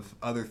lot of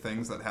other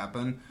things that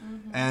happen.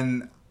 Mm-hmm.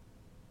 And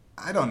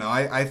I don't know,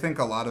 I think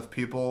a lot of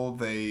people,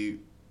 they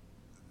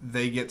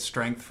get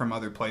strength from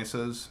other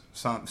places.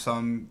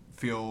 Some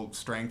feel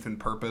strength and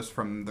purpose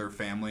from their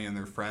family and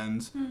their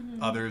friends.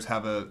 Mm-hmm. Others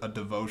have a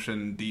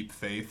devotion, deep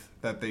faith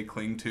that they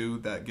cling to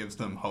that gives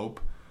them hope.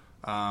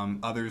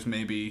 Others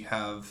maybe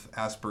have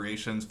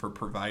aspirations for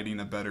providing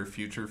a better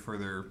future for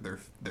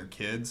their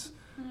kids,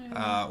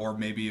 or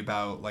maybe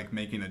about like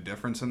making a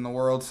difference in the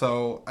world.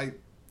 So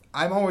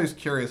I'm always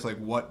curious, like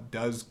what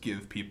does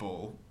give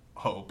people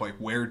hope? Like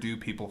where do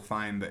people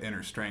find the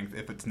inner strength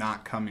if it's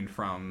not coming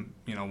from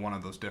one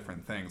of those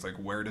different things? Like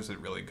where does it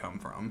really come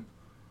from?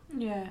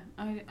 Yeah,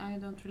 I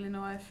don't really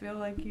know. I feel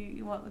like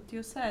what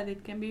you said,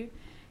 it can be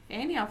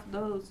any of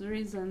those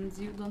reasons.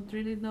 You don't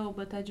really know,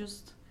 but I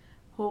just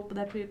hope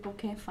that people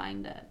can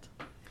find that.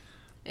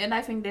 And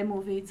I think the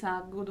movie, it's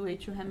a good way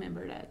to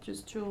remember that.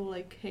 Just to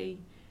like, hey,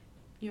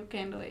 you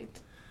can do it.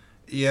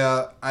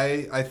 Yeah,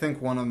 I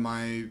think one of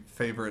my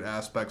favorite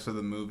aspects of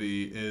the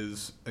movie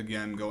is,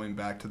 again, going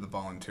back to the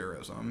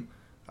volunteerism.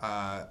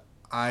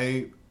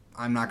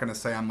 I'm not going to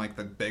say I'm like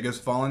the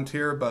biggest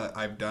volunteer, but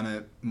I've done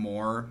it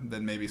more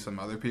than maybe some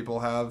other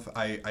people have.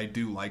 I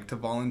do like to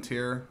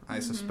volunteer. I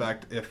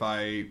suspect if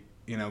I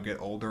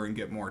get older and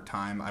get more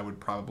time, I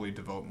would probably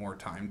devote more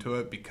time to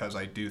it because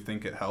I do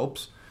think it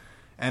helps.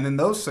 And in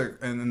those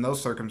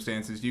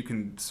circumstances, you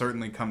can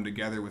certainly come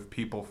together with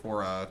people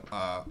for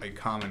a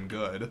common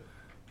good,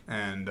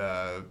 and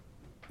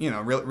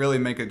really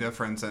make a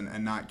difference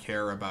and not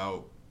care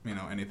about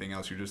anything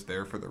else. You're just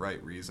there for the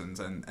right reasons,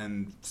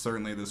 and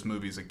certainly this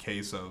movie's a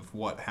case of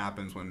what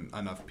happens when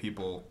enough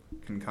people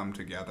can come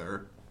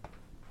together.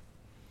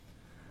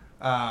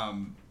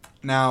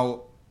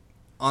 Now,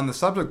 on the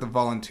subject of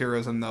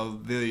volunteerism, though,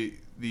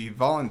 the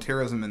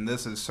volunteerism in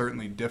this is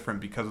certainly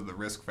different because of the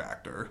risk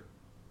factor.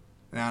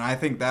 Now, and I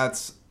think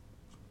that's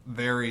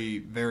very,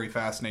 very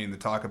fascinating to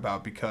talk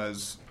about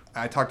because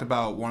I talked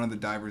about one of the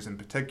divers in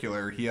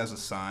particular. He has a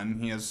son.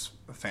 He has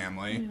a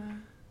family. Yeah.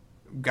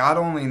 God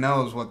only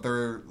knows what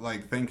they're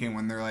like thinking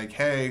when they're like,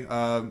 hey,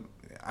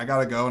 I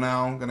gotta go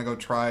now. I'm gonna go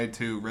try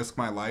to risk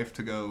my life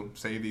to go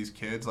save these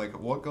kids. Like,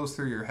 what goes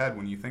through your head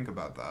when you think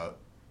about that?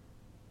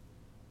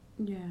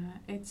 Yeah,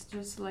 it's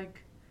just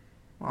like...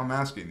 Well, I'm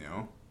asking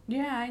you.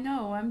 Yeah, I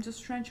know. I'm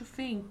just trying to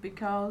think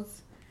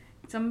because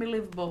it's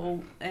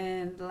unbelievable.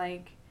 And,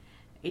 like,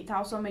 it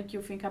also makes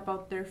you think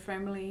about their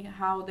family,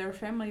 how their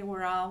family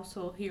were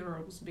also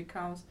heroes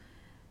because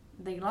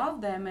they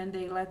love them and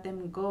they let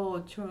them go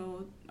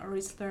to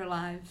risk their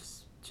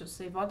lives to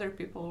save other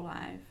people's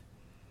lives.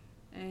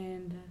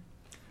 And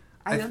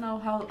I don't know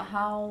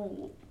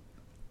how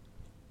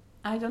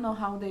I don't know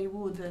how they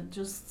would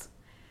just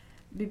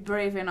be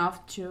brave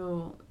enough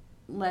to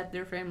let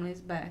their families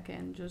back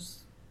and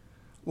just.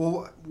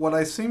 Well, what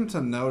I seem to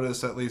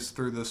notice, at least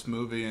through this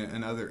movie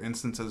and other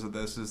instances of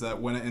this, is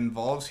that when it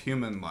involves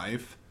human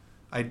life,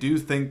 I do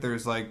think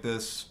there's like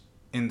this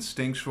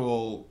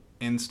instinctual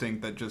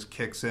instinct that just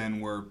kicks in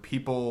where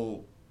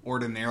people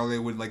ordinarily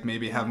would like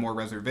maybe have more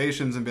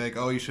reservations and be like,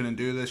 oh, you shouldn't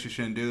do this, you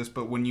shouldn't do this.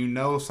 But when you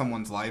know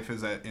someone's life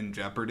is in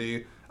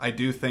jeopardy, I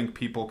do think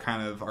people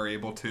kind of are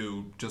able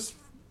to just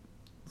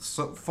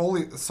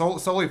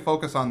solely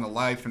focus on the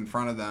life in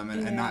front of them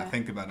and not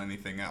think about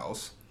anything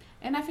else.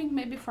 And I think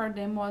maybe for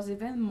them was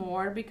even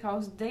more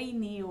because they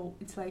knew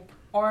it's like,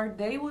 or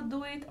they would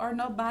do it or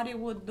nobody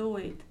would do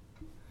it.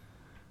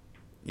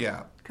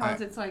 Yeah.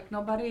 Because it's like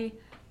nobody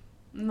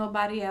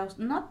else,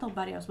 not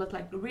nobody else, but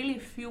like really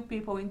few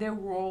people in their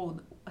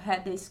world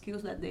had the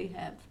skills that they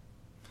have.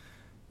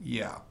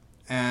 Yeah.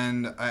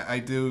 And I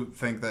do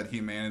think that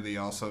humanity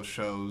also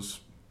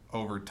shows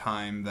over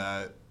time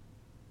that,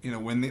 you know,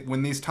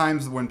 when these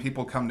times when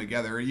people come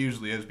together, it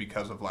usually is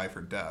because of life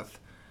or death.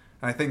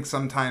 And I think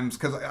sometimes,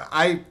 because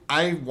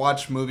I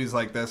watch movies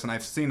like this, and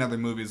I've seen other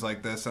movies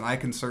like this, and I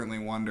can certainly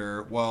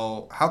wonder,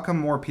 well, how come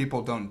more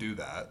people don't do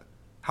that?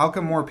 How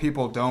come more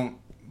people don't,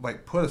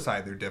 like, put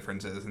aside their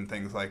differences and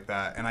things like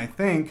that? And I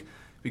think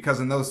because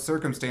in those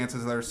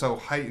circumstances that are so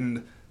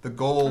heightened, the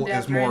goal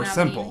is more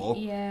simple.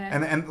 Yeah.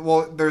 And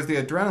well, there's the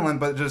adrenaline,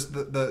 but just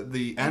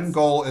the end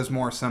goal is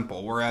more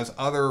simple. Whereas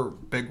other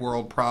big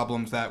world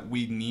problems that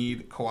we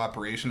need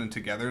cooperation and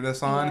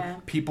togetherness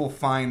on, people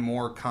find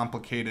more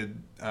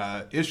complicated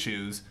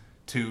issues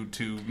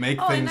to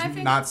make things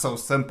not so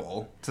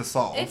simple to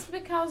solve.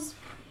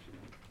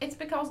 It's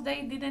because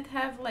they didn't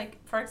have,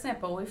 like, for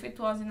example, if it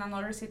was in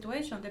another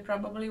situation, they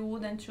probably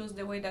wouldn't choose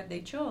the way that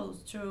they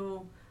chose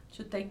to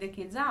take the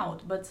kids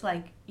out. But it's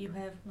like, you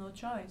have no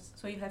choice,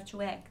 so you have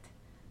to act.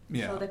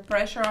 Yeah. So the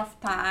pressure of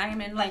time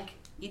and, like,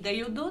 either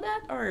you do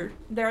that or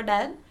they're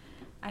dead,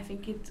 I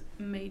think it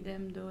made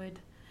them do it.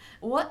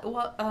 What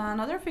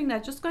another thing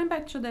that, just going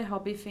back to the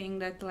hobby thing,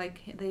 that,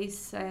 like, they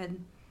said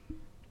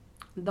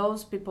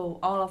those people,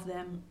 all of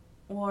them,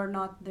 it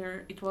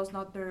was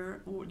not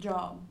their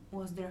job,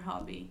 was their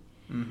hobby.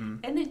 Mm-hmm.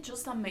 And it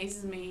just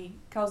amazes me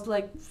because,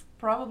 like,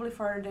 probably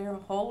for their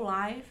whole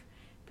life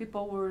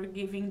people were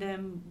giving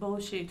them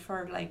bullshit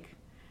for, like,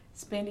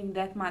 spending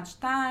that much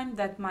time,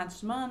 that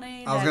much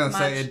money. I was going to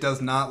say, it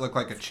does not look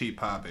like a cheap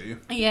hobby.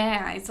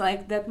 Yeah, it's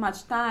like that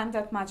much time,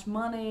 that much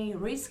money,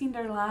 risking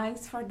their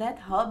lives for that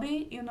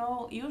hobby. You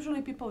know,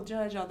 usually people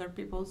judge other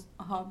people's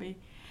hobby.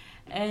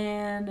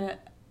 And,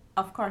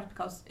 of course,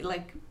 because,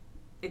 like,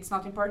 it's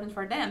not important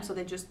for them, so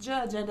they just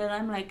judge. And then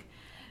I'm like,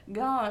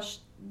 gosh,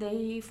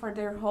 for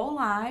their whole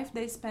life,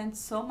 they spent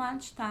so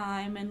much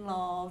time and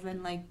love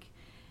and, like,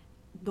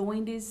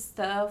 doing this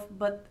stuff,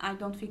 but I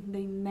don't think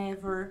they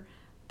never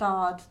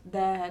thought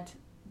that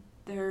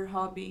their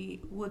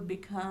hobby would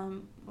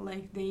become,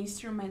 like, the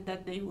instrument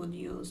that they would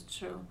use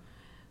to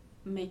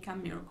make a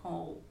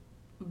miracle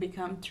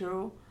become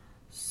true.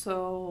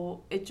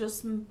 So it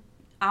just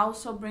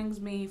also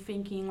brings me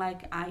thinking,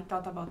 like, I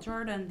thought about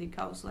Jordan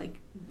because, like,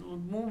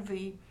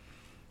 movie,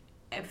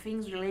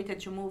 things related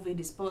to movie,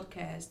 this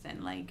podcast,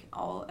 and, like,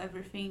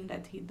 everything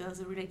that he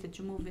does related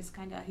to movies,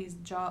 kind of his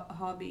job,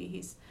 hobby,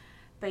 his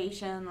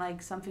passion,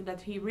 like, something that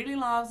he really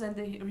loves and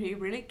he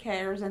really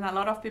cares. And a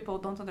lot of people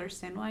don't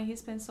understand why he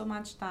spends so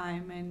much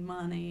time and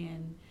money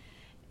and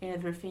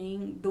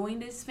everything doing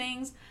these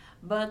things.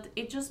 But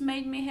it just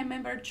made me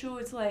remember too,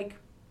 it's like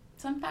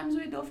sometimes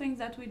we do things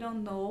that we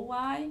don't know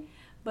why,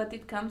 but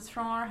it comes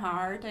from our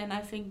heart. And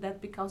I think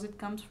that because it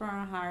comes from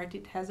our heart,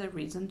 it has a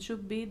reason to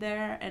be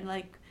there, and,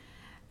 like,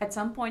 at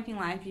some point in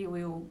life it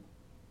will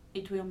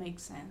make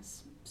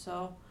sense.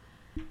 So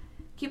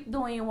keep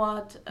doing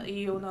what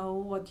you know,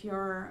 what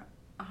your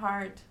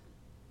heart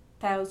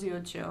tells you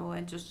to,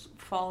 and just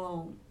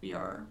follow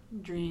your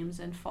dreams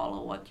and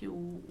follow what you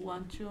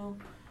want to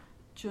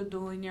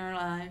do in your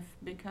life.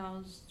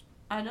 Because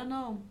I don't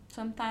know,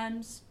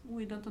 sometimes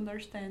we don't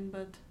understand,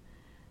 but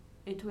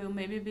it will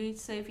maybe be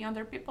saving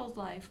other people's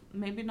life.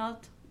 Maybe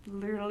not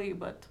literally,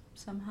 but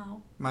somehow.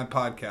 My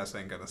podcast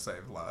ain't gonna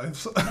save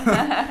lives.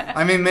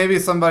 I mean, maybe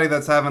somebody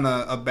that's having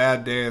a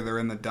bad day, or they're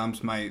in the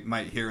dumps,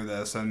 might hear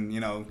this and, you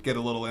know, get a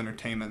little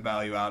entertainment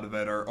value out of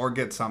it, or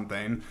get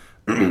something.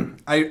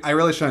 I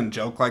really shouldn't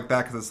joke like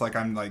that, because it's like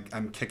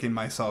I'm kicking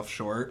myself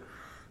short.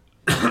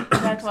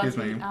 That's what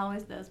he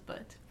always does,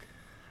 but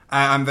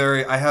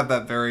I have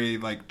that very,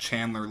 like,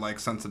 Chandler-like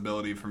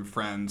sensibility from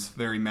Friends,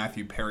 very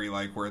Matthew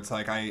Perry-like, where it's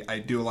like I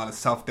do a lot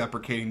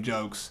of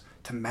jokes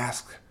to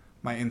mask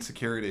my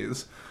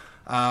insecurities.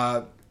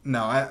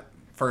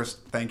 First,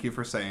 thank you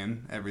for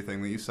saying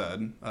everything that you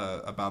said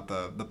about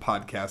the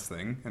podcast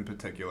thing in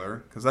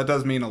particular, because that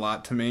does mean a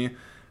lot to me.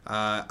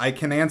 I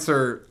can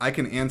answer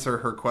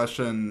her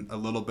question a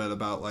little bit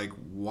about, like,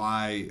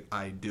 why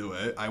I do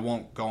it. I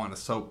won't go on a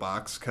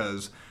soapbox,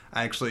 because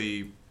I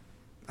actually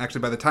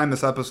by the time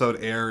this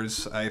episode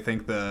airs, I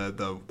think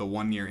the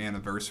 1 year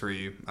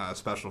anniversary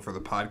special for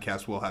the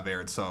podcast will have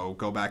aired. So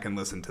go back and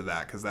listen to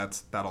that, because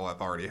that'll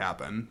have already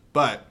happened.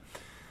 But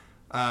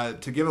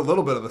to give a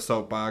little bit of a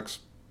soapbox,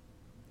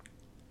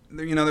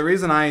 you know, the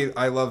reason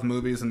I love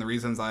movies and the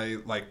reasons I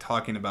like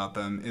talking about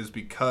them is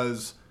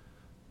because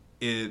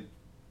it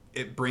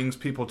brings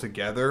people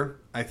together.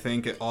 I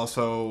think it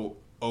also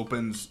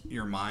opens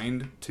your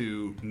mind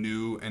to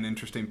new and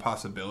interesting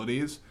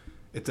possibilities.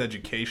 It's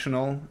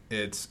educational.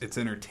 It's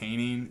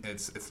entertaining.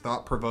 It's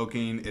thought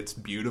provoking. It's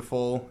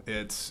beautiful.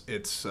 It's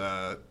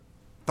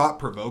thought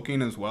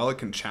provoking as well. It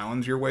can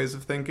challenge your ways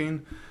of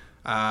thinking.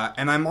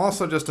 And I'm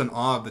also just in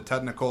awe of the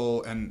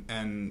technical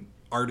and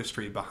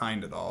artistry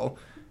behind it all.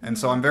 And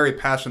so I'm very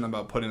passionate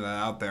about putting that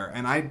out there.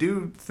 And I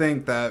do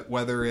think that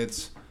whether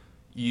it's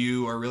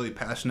you are really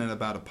passionate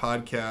about a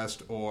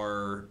podcast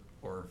or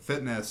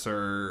fitness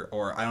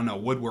or I don't know,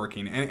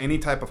 woodworking, any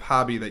type of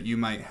hobby that you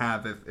might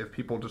have, if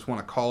people just want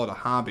to call it a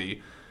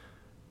hobby,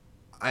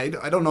 I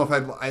don't know if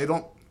I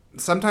don't.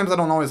 Sometimes I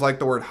don't always like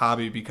the word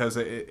hobby because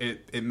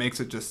it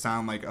makes it just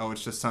sound like, oh,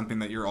 it's just something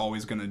that you're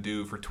always going to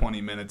do for 20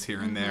 minutes here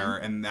and there,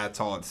 and that's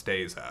all it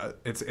stays at.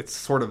 It's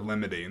sort of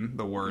limiting,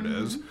 the word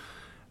is.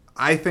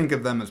 I think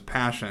of them as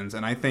passions,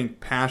 and I think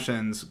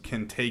passions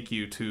can take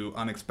you to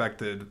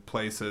unexpected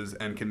places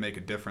and can make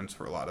a difference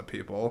for a lot of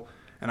people.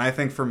 And I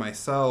think for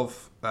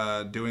myself,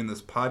 doing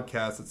this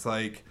podcast, it's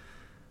like,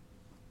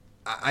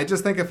 I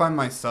just think if I'm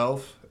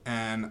myself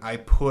and I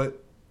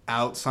put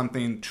out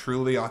something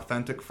truly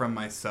authentic from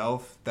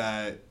myself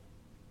that,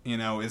 you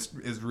know, is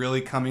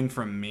really coming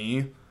from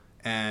me,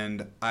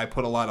 and I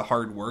put a lot of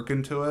hard work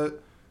into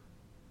it,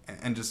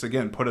 and just,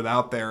 again, put it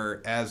out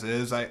there as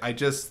is, I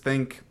just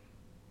think,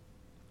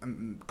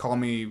 call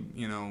me,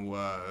 you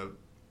know,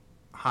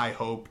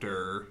 high-hoped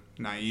or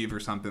naive or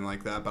something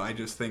like that, but I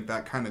just think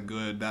that kind of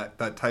good,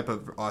 that type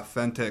of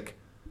authentic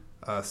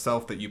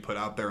self that you put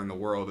out there in the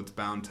world, it's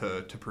bound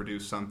to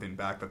produce something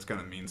back that's going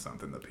to mean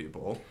something to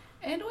people.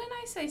 And when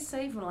I say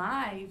save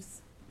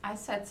lives, I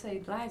said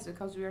save lives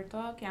because we are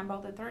talking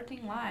about the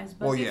 13 lives.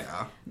 But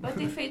but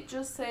if it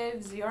just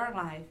saves your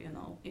life, you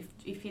know,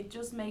 if it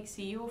just makes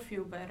you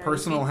feel better,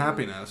 personal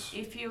happiness.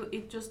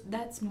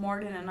 That's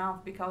more than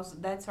enough, because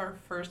that's our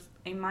first,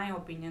 in my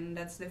opinion,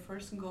 that's the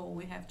first goal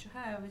we have to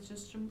have. It's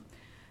just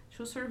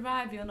to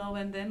survive, you know,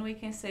 and then we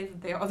can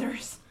save the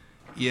others.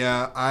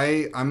 Yeah,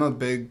 I'm a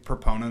big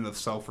proponent of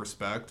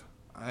self-respect.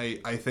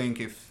 I think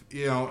if,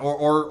 you know,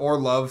 or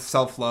love,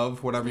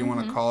 self-love, whatever you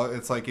want to call it,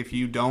 it's like if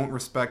you don't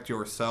respect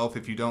yourself,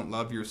 if you don't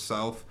love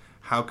yourself,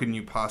 how can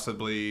you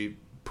possibly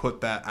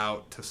put that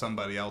out to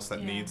somebody else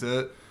that needs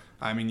it?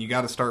 I mean, you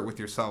got to start with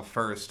yourself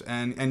first.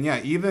 And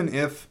yeah, even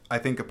if I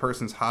think a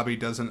person's hobby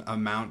doesn't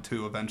amount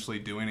to eventually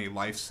doing a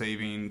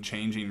life-saving,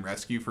 changing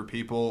rescue for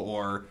people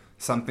or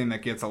something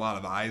that gets a lot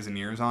of eyes and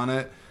ears on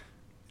it,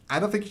 I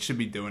don't think you should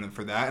be doing it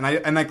for that.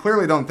 And I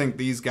clearly don't think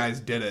these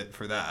guys did it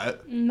for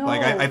that. No.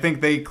 Like, I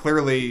think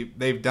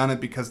they've done it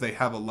because they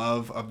have a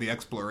love of the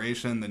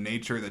exploration, the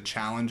nature, the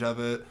challenge of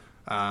it.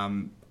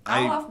 All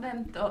of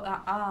them,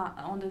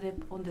 on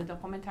the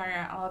documentary,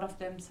 a lot of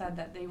them said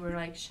that they were,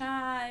 like,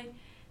 shy,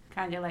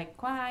 kind of, like,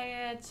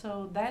 quiet.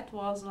 So that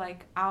was,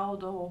 like,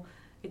 although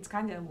it's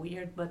kind of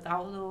weird, but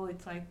although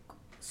it's, like,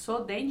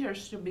 so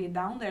dangerous to be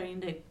down there in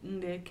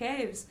the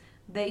caves,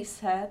 they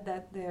said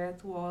that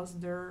was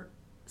their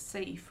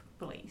safe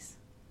place.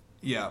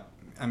 Yeah,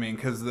 I mean,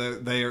 because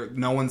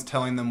no one's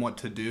telling them what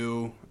to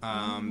do.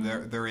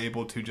 They're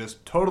able to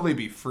just totally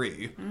be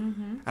free,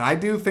 and I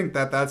do think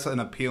that that's an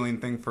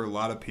appealing thing for a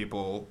lot of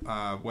people,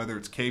 whether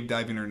it's cave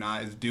diving or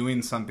not, is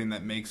doing something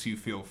that makes you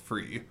feel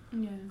free.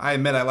 Yeah. I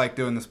admit I like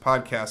doing this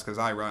podcast because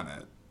I run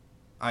it.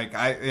 Like,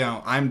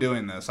 I'm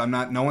doing this.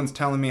 No one's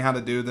telling me how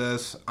to do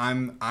this.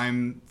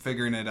 I'm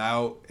figuring it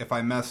out. If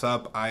I mess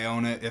up, I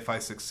own it. If I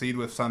succeed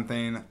with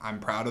something, I'm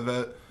proud of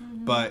it.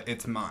 But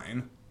it's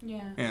mine.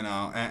 Yeah. You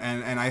know,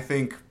 and I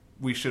think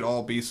we should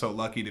all be so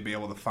lucky to be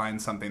able to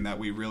find something that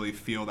we really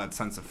feel that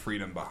sense of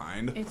freedom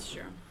behind. It's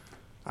true.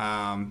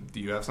 Do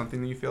you have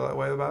something that you feel that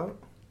way about?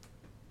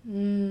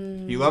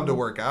 You love to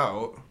work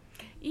out.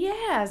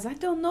 Yes, I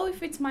don't know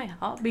if it's my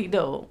hobby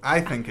though.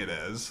 I think it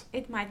is.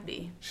 It might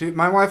be.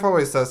 My wife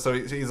always says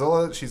so. She's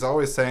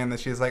always saying that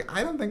she's like,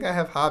 I don't think I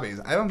have hobbies.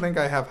 I don't think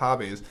I have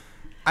hobbies.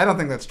 I don't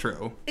think that's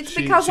true. It's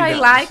because I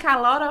like a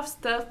lot of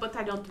stuff, but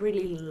I don't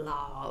really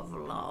love.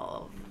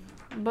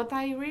 But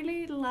I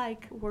really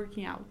like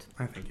working out.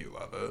 I think you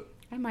love it.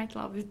 I might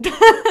love it.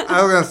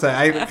 I was gonna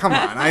say, come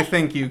on. I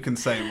think you can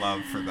say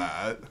love for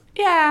that.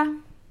 Yeah,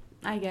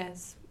 I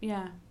guess.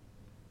 Yeah,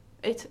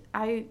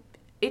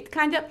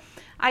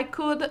 I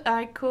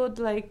could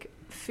like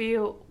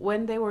feel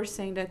when they were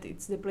saying that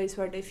it's the place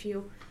where they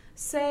feel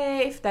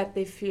safe, that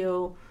they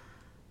feel,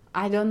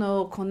 I don't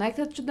know,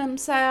 connected to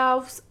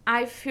themselves.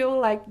 I feel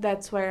like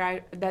that's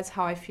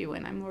how I feel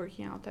when I'm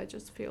working out. I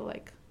just feel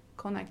like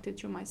connected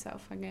to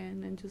myself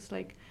again, and just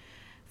like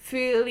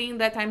feeling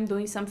that I'm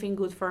doing something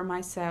good for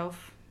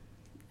myself,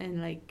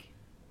 and like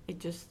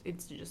it's just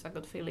a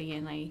good feeling,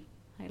 and I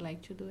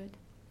like to do it.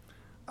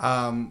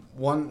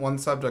 One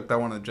subject I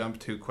want to jump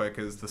to quick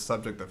is the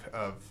subject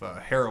of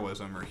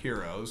heroism or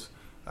heroes,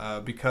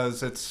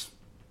 because it's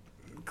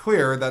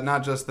clear that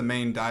not just the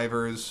main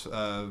divers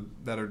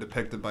that are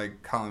depicted by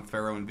Colin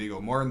Farrell and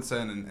Viggo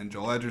Mortensen and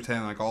Joel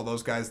Edgerton, like all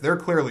those guys, they're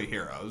clearly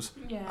heroes.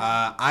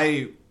 Yeah.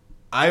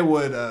 I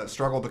would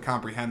struggle to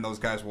comprehend those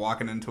guys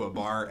walking into a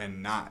bar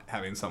and not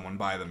having someone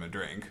buy them a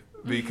drink.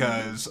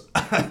 Because,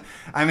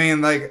 I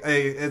mean, like,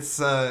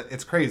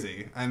 it's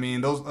crazy. I mean,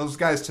 those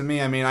guys, to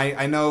me, I mean,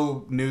 I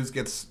know news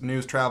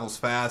travels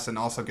fast and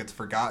also gets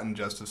forgotten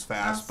just as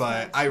fast,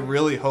 but I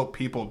really hope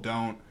people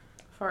don't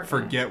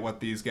forget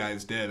what these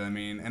guys did. I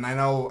mean, and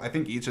I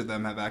think each of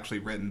them have actually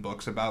written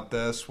books about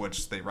this,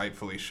 which they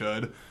rightfully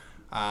should.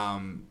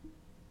 But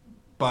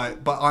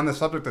on the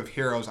subject of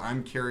heroes,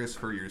 I'm curious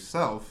for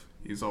yourself,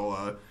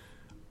 Isola,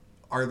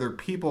 are there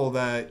people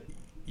that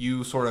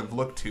you sort of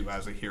look to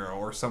as a hero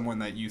or someone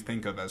that you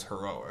think of as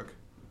heroic?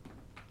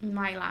 In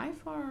my life,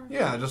 or?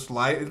 Yeah, just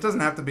life. It doesn't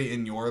have to be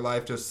in your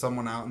life, just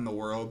someone out in the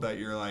world that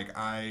you're like,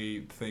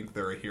 I think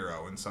they're a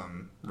hero in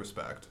some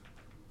respect.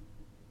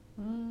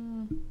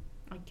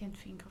 I can't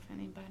think of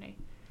anybody.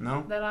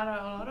 No? There are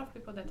a lot of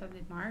people that I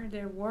admire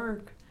their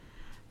work,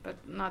 but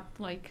not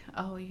like,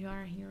 oh, you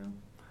are a hero.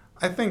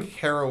 I think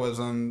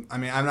heroism. I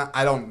mean,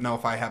 I don't know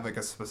if I have like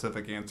a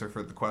specific answer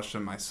for the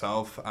question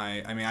myself.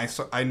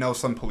 I know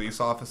some police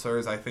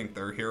officers. I think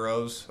they're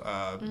heroes.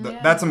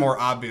 That's a more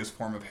obvious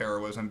form of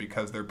heroism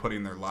because they're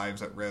putting their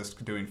lives at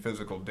risk, doing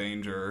physical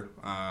danger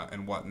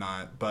and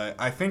whatnot. But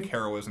I think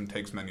heroism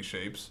takes many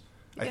shapes.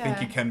 I think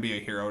you can be a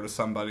hero to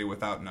somebody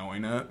without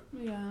knowing it.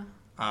 Yeah.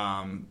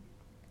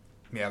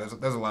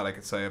 There's a lot I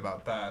could say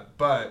about that.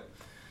 But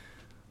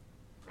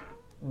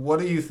what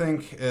do you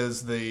think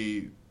is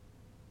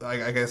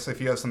I guess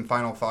if you have some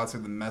final thoughts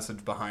of the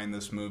message behind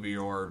this movie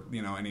or,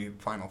 any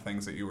final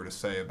things that you were to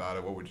say about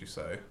it, what would you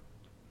say?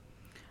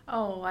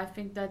 Oh, I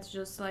think that's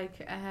just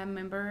like, I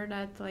remember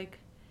that like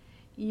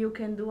you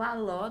can do a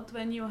lot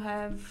when you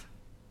have,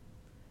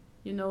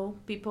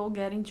 people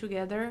getting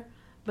together,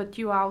 but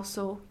you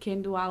also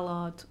can do a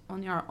lot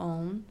on your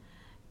own.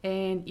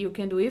 And you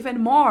can do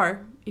even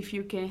more if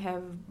you can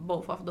have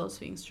both of those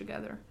things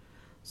together.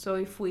 So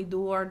if we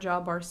do our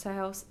job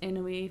ourselves and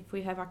if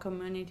we have a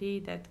community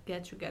that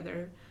get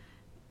together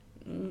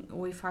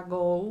with a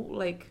goal,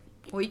 like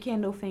we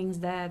can do things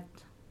that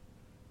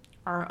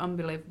are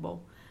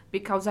unbelievable.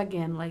 Because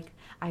again, like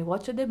I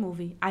watched the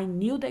movie, I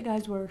knew the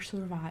guys were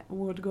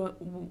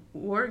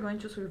going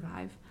to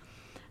survive.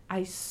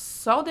 I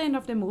saw the end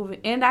of the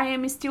movie and I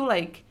am still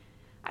like,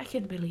 I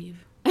can't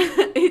believe.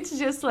 It's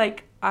just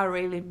like a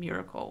real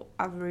miracle.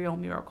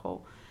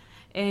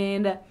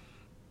 And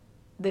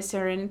the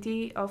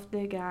serenity of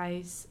the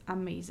guys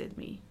amazed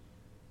me.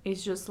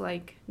 It's just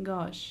like,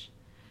 gosh,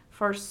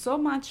 for so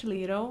much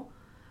little.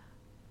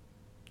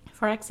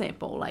 For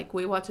example, like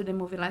we watched the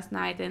movie last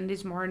night and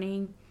this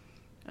morning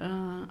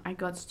I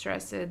got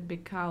stressed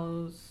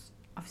because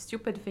of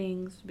stupid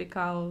things,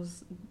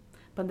 because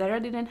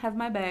Pandera didn't have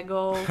my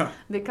bagel,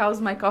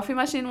 because my coffee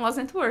machine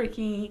wasn't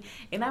working,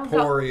 and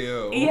Poor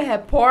you. Yeah,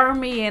 poor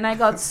me, and I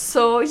got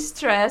so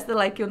stressed, and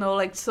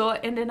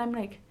then I'm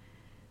like,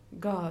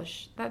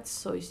 gosh, that's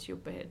so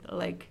stupid.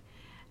 Like,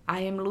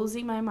 I am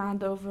losing my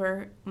mind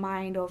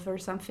over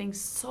something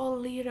so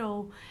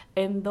little,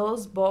 and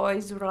those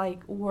boys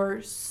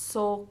were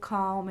so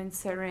calm and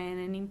serene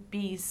and in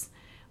peace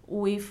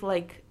with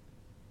like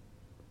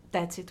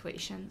that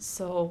situation.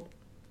 So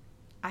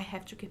I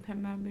have to keep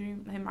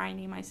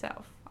reminding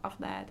myself of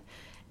that.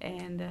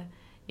 And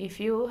if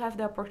you have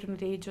the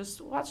opportunity,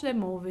 just watch the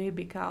movie,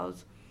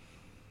 because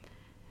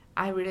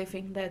I really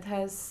think that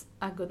has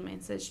a good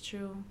message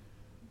to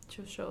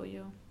show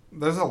you.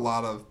 There's a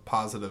lot of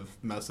positive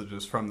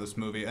messages from this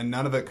movie, and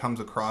none of it comes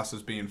across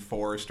as being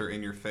forced or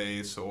in your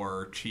face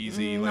or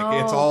cheesy. No.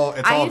 Like it's all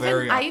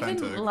very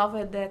authentic. I even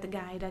loved that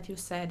guy that you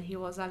said he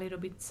was a little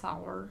bit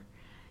sour.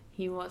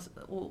 He was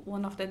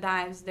one of the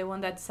dives, the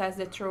one that says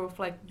the truth.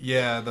 Like,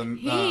 yeah,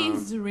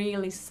 he's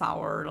really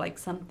sour. Like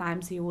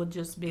sometimes he would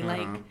just be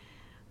like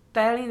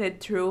telling the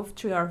truth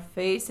to your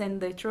face, and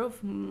the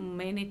truth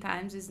many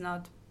times is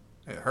not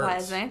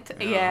pleasant.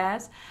 Yeah.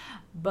 Yes,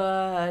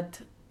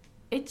 but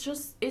it's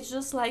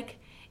just like,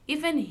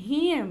 even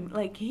him,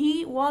 like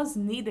he was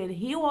needed.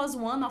 He was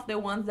one of the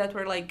ones that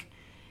were like,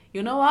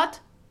 you know what?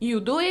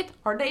 You do it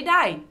or they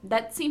die.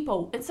 That's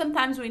simple. And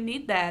sometimes we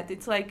need that.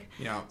 It's like,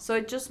 so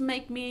it just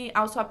made me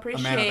also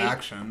appreciate. A man of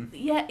action.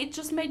 Yeah, it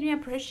just made me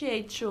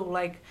appreciate too.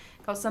 Like,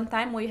 because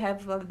sometimes we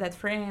have that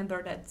friend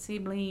or that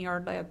sibling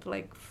or that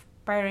like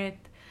parent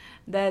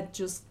that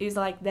just is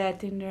like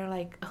that, and they're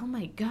like, oh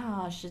my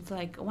gosh, it's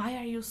like, why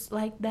are you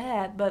like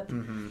that? But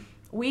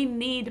we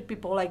need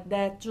people like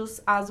that,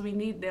 just as we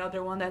need the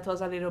other one that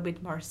was a little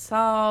bit more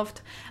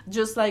soft,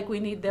 just like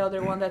we need the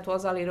other one that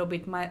was a little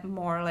bit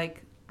more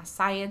like a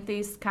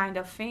scientist kind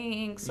of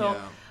thing. So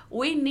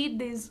we need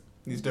these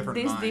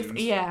different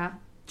minds.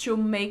 To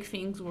make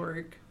things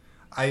work.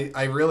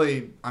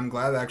 I'm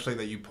glad actually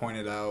that you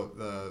pointed out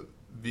the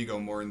Viggo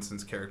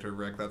Mortensen's character,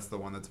 Rick. That's the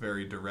one that's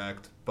very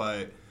direct,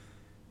 but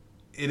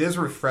it is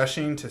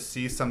refreshing to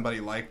see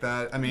somebody like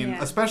that. I mean,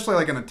 especially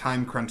like in a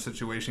time crunch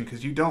situation,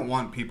 because you don't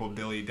want people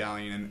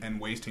dilly-dallying and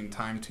wasting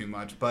time too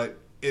much. But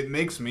it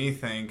makes me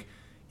think,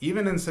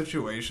 even in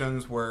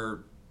situations where,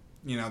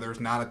 there's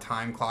not a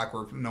time clock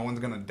where no one's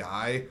going to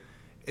die,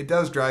 it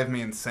does drive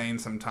me insane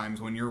sometimes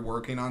when you're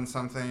working on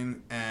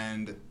something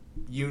and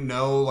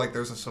like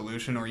there's a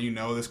solution or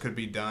this could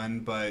be done,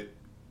 but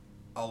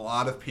a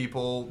lot of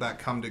people that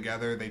come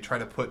together, they try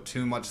to put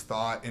too much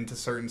thought into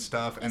certain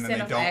stuff and then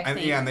they don't,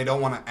 and they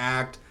don't want to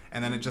act,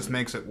 and then it just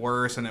makes it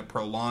worse and it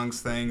prolongs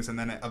things, and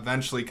then it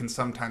eventually can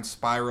sometimes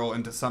spiral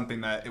into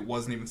something that it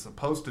wasn't even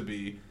supposed to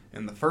be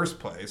in the first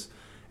place.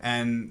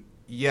 And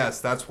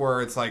yes, that's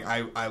where it's like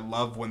I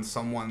love when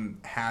someone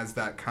has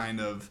that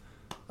kind of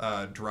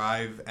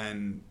drive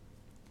and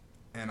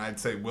I'd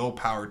say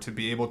willpower to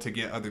be able to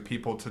get other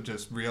people to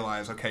just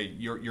realize, okay,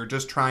 you're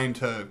just trying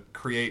to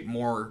create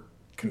more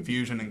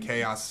confusion and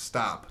chaos.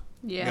 Stop.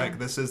 Yeah. Like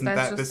this isn't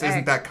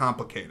that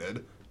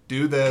complicated.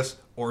 Do this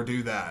or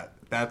do that.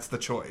 That's the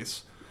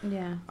choice.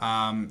 Yeah.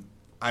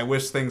 I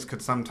wish things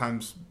could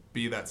sometimes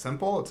be that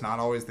simple. It's not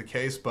always the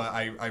case, but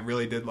I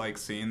really did like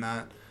seeing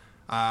that.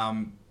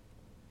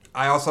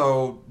 I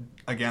also,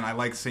 again, I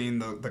like seeing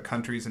the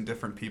countries and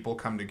different people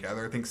come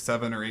together. I think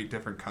 7 or 8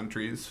 different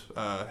countries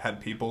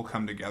had people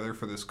come together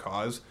for this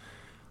cause.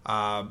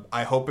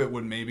 I hope it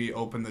would maybe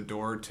open the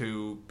door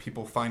to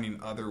people finding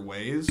other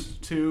ways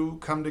to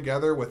come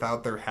together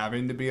without there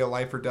having to be a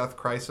life or death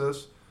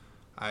crisis.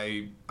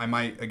 I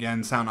might,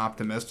 again, sound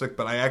optimistic,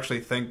 but I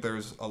actually think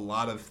there's a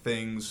lot of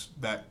things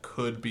that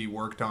could be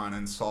worked on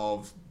and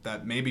solved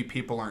that maybe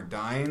people aren't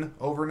dying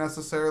over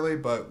necessarily,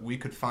 but we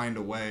could find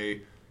a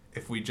way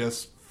if we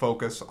just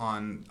focus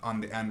on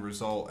the end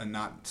result and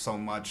not so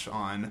much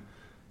on,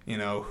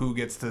 who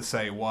gets to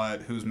say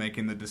what, who's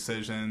making the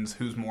decisions,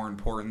 who's more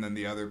important than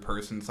the other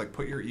person. It's like,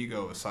 put your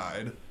ego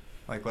aside.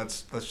 Like,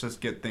 let's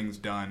just get things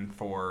done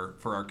for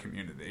our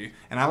community.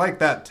 And I like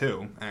that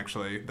too,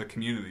 actually, the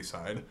community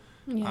side.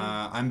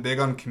 Yeah. I'm big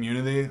on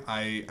community.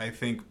 I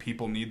think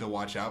people need to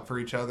watch out for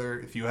each other.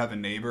 If you have a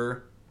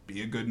neighbor,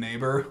 be a good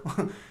neighbor.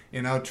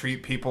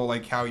 Treat people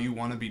like how you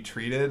want to be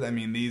treated. I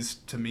mean, these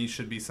to me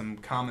should be some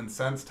common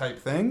sense type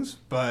things,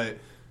 but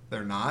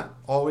they're not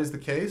always the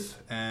case.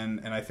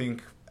 And I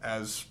think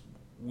as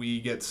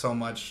we get so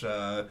much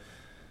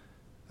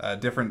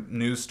different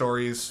news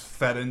stories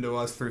fed into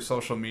us through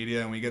social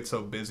media and we get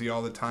so busy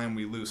all the time,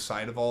 we lose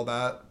sight of all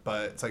that.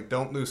 But it's like,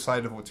 don't lose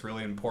sight of what's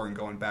really important,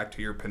 going back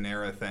to your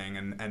Panera thing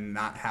and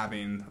not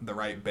having the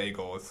right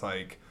bagel. It's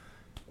like,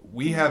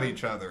 we have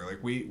each other.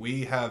 Like,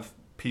 we have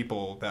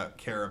people that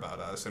care about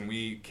us, and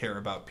we care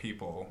about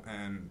people,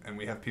 and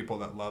we have people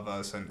that love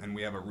us, and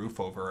we have a roof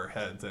over our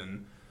heads,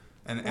 and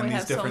we these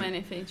have different, so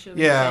many things to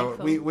be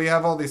thankful. we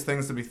have all these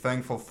things to be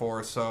thankful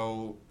for.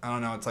 So I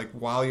don't know, it's like,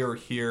 while you're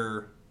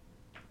here,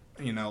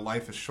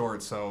 life is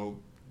short, so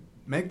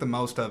make the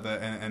most of it,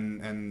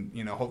 and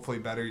hopefully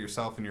better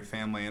yourself and your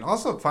family, and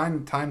also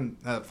find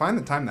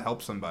the time to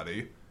help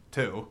somebody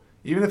too,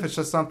 even if it's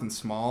just something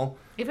small.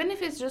 Even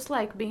if it's just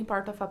like being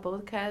part of a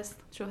podcast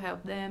to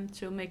help them,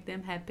 to make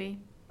them happy.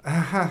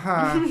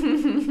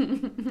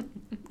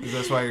 Is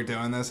this why you're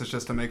doing this? It's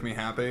just to make me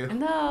happy?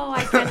 No,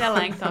 I kind of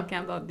like talking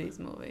about this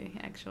movie,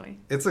 actually.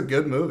 It's a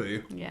good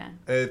movie. Yeah.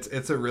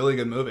 It's a really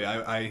good movie.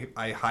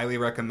 I highly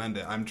recommend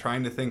it. I'm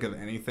trying to think of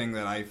anything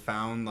that I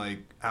found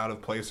like out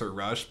of place or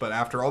rushed, but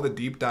after all the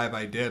deep dive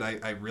I did,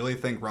 I really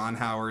think Ron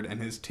Howard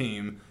and his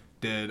team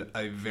did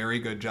a very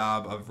good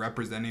job of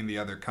representing the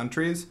other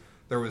countries.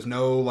 There was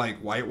no like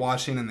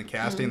whitewashing in the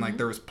casting. Mm-hmm. Like,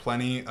 there was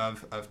plenty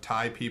of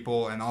Thai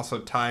people and also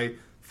Thai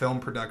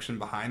film production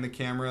behind the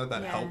camera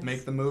that helped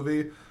make the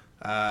movie.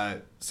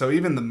 So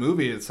even the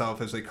movie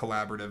itself is a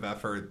collaborative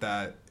effort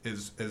that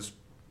is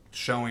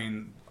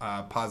showing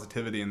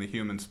positivity in the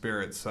human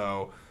spirit.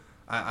 So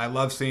I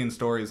love seeing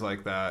stories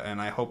like that, and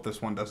I hope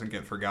this one doesn't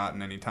get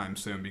forgotten anytime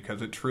soon,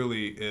 because it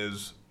truly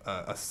is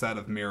a set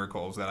of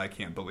miracles that I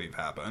can't believe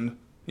happened.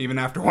 Even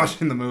after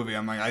watching the movie,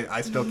 I'm like,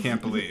 I still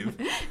can't believe.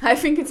 I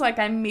think it's like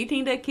I'm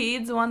meeting the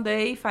kids one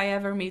day, if I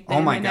ever meet them.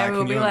 Oh my and God, I will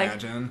can you be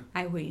imagine?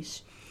 Like, I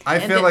wish. I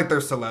feel like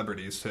they're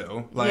celebrities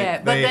too. Like,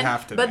 yeah, they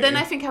have to be. But then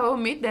I think I will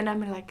meet them,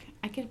 and I'm like,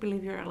 I can't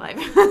believe you're alive.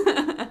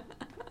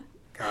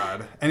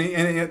 God.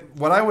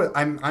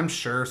 I'm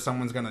sure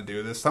someone's going to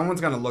do this.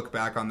 Someone's going to look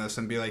back on this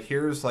and be like,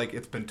 here's like,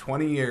 it's been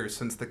 20 years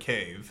since the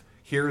cave.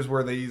 Here's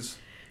where these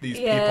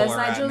people are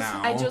at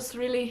now. I just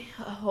really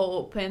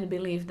hope and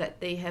believe that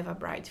they have a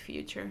bright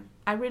future.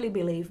 I really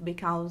believe,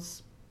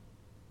 because,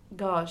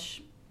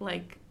 gosh,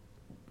 like,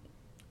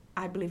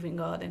 I believe in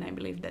God, and I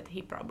believe that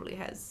He probably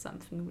has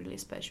something really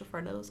special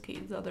for those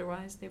kids.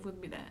 Otherwise, they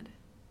would be dead.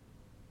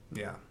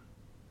 Yeah.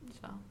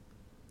 So.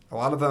 A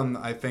lot of them,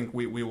 I think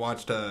we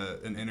watched a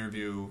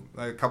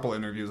couple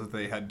interviews that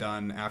they had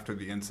done after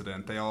the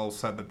incident. They all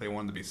said that they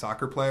wanted to be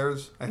soccer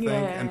players, I think,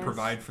 and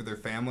provide for their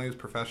families,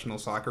 professional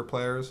soccer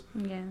players.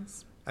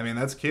 Yes. I mean,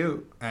 that's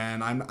cute.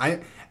 And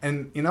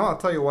I'll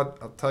tell you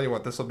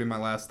what, this will be my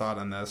last thought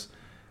on this.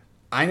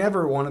 I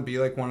never want to be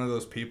like one of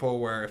those people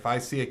where if I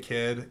see a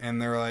kid and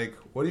they're like,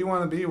 what do you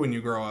want to be when you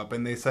grow up?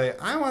 And they say,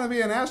 I want to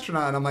be an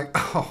astronaut. And I'm like,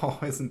 oh,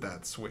 isn't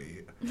that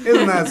sweet?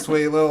 Isn't that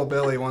sweet? Little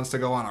Billy wants to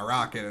go on a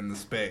rocket into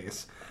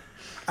space.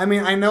 I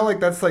mean, I know like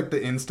that's like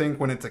the instinct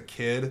when it's a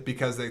kid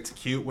because it's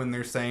cute when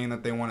they're saying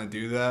that they want to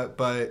do that,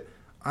 but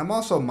I'm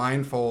also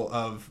mindful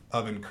of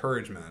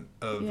encouragement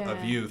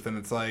of youth, and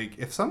it's like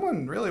if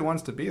someone really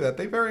wants to be that,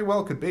 they very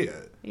well could be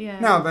it. Yeah.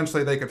 Now,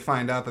 eventually, they could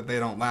find out that they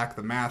don't lack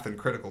the math and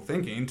critical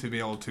thinking to be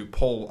able to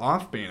pull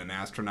off being an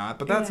astronaut,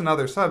 but that's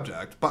another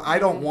subject. But I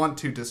don't want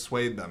to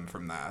dissuade them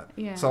from that.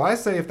 Yeah. So I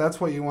say if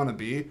that's what you want to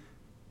be,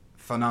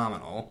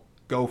 phenomenal.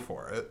 Go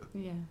for it.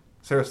 Yeah.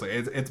 Seriously,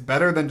 it's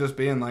better than just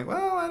being like,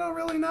 well, I don't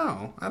really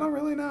know.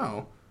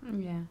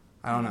 Yeah.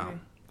 I don't know.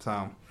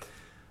 So,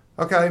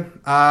 okay.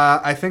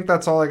 I think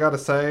that's all I got to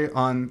say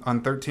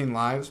on 13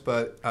 Lives.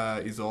 But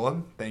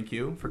Isola, thank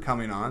you for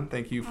coming on.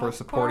 Thank you for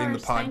supporting the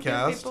podcast. Thank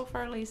you, people,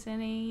 for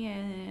listening.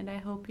 And I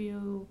hope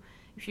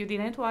if you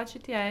didn't watch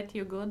it yet,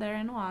 you go there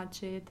and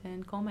watch it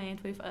and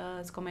comment with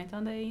us. Comment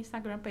on the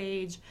Instagram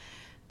page.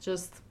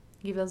 Just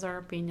give us our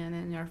opinion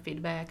and your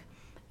feedback.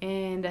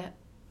 And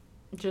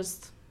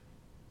just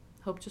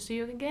hope to see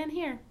you again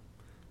here.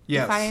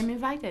 Yes. If I am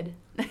invited.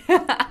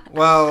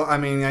 Well, I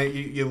mean,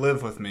 you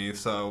live with me,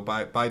 so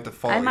by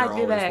default, you're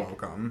always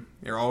welcome.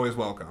 You're always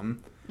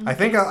welcome. Okay.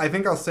 I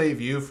think I'll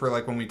save you for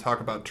like when we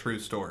talk about true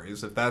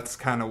stories. If that's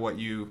kind of what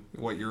your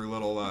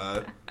little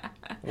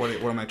what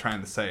am I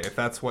trying to say? If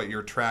that's what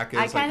your track is,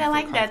 I kind of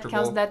like that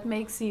because that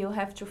makes you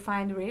have to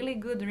find really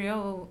good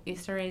real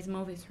Easter eggs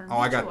movies for me.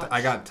 I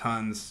got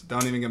tons.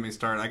 Don't even get me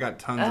started. I got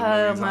tons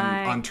of movies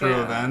on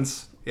true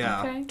events.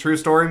 Yeah, okay. True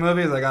story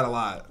movies. I got a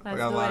lot. I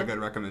got a lot of good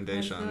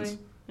recommendations.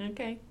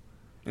 Okay.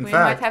 We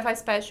might have a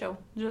special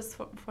just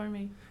for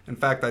me. In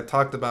fact, I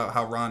talked about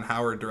how Ron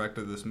Howard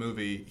directed this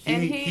movie.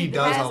 He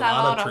does a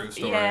lot of true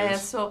stories. Yeah,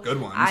 so good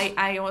ones.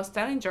 I was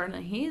telling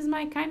Jordan, he's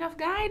my kind of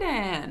guy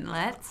then.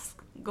 Let's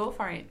go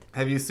for it.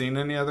 Have you seen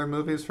any other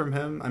movies from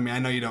him? I mean, I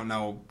know you don't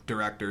know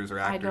directors or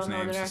actors'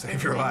 names to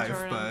save your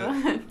life,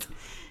 but...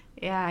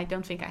 Yeah, I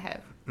don't think I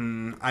have.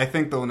 I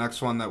think the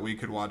next one that we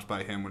could watch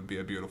by him would be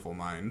A Beautiful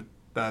Mind.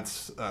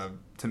 That's,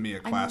 to me, a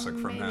classic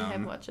from him. I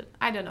have watched it.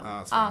 I don't know.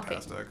 Oh, it's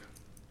fantastic. Okay.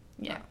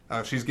 Yeah.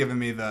 Oh, she's giving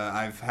me the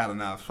I've had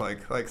enough.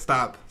 Like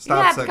stop.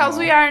 Yeah, signal. Because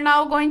we are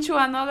now going to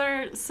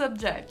another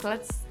subject.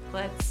 Let's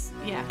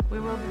we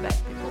will be back,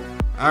 people.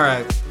 All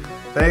right.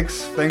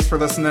 Thanks for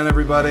listening,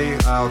 everybody.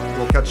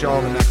 We'll catch you all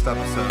in the next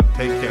episode.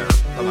 Take care.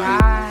 Bye-bye.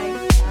 Bye.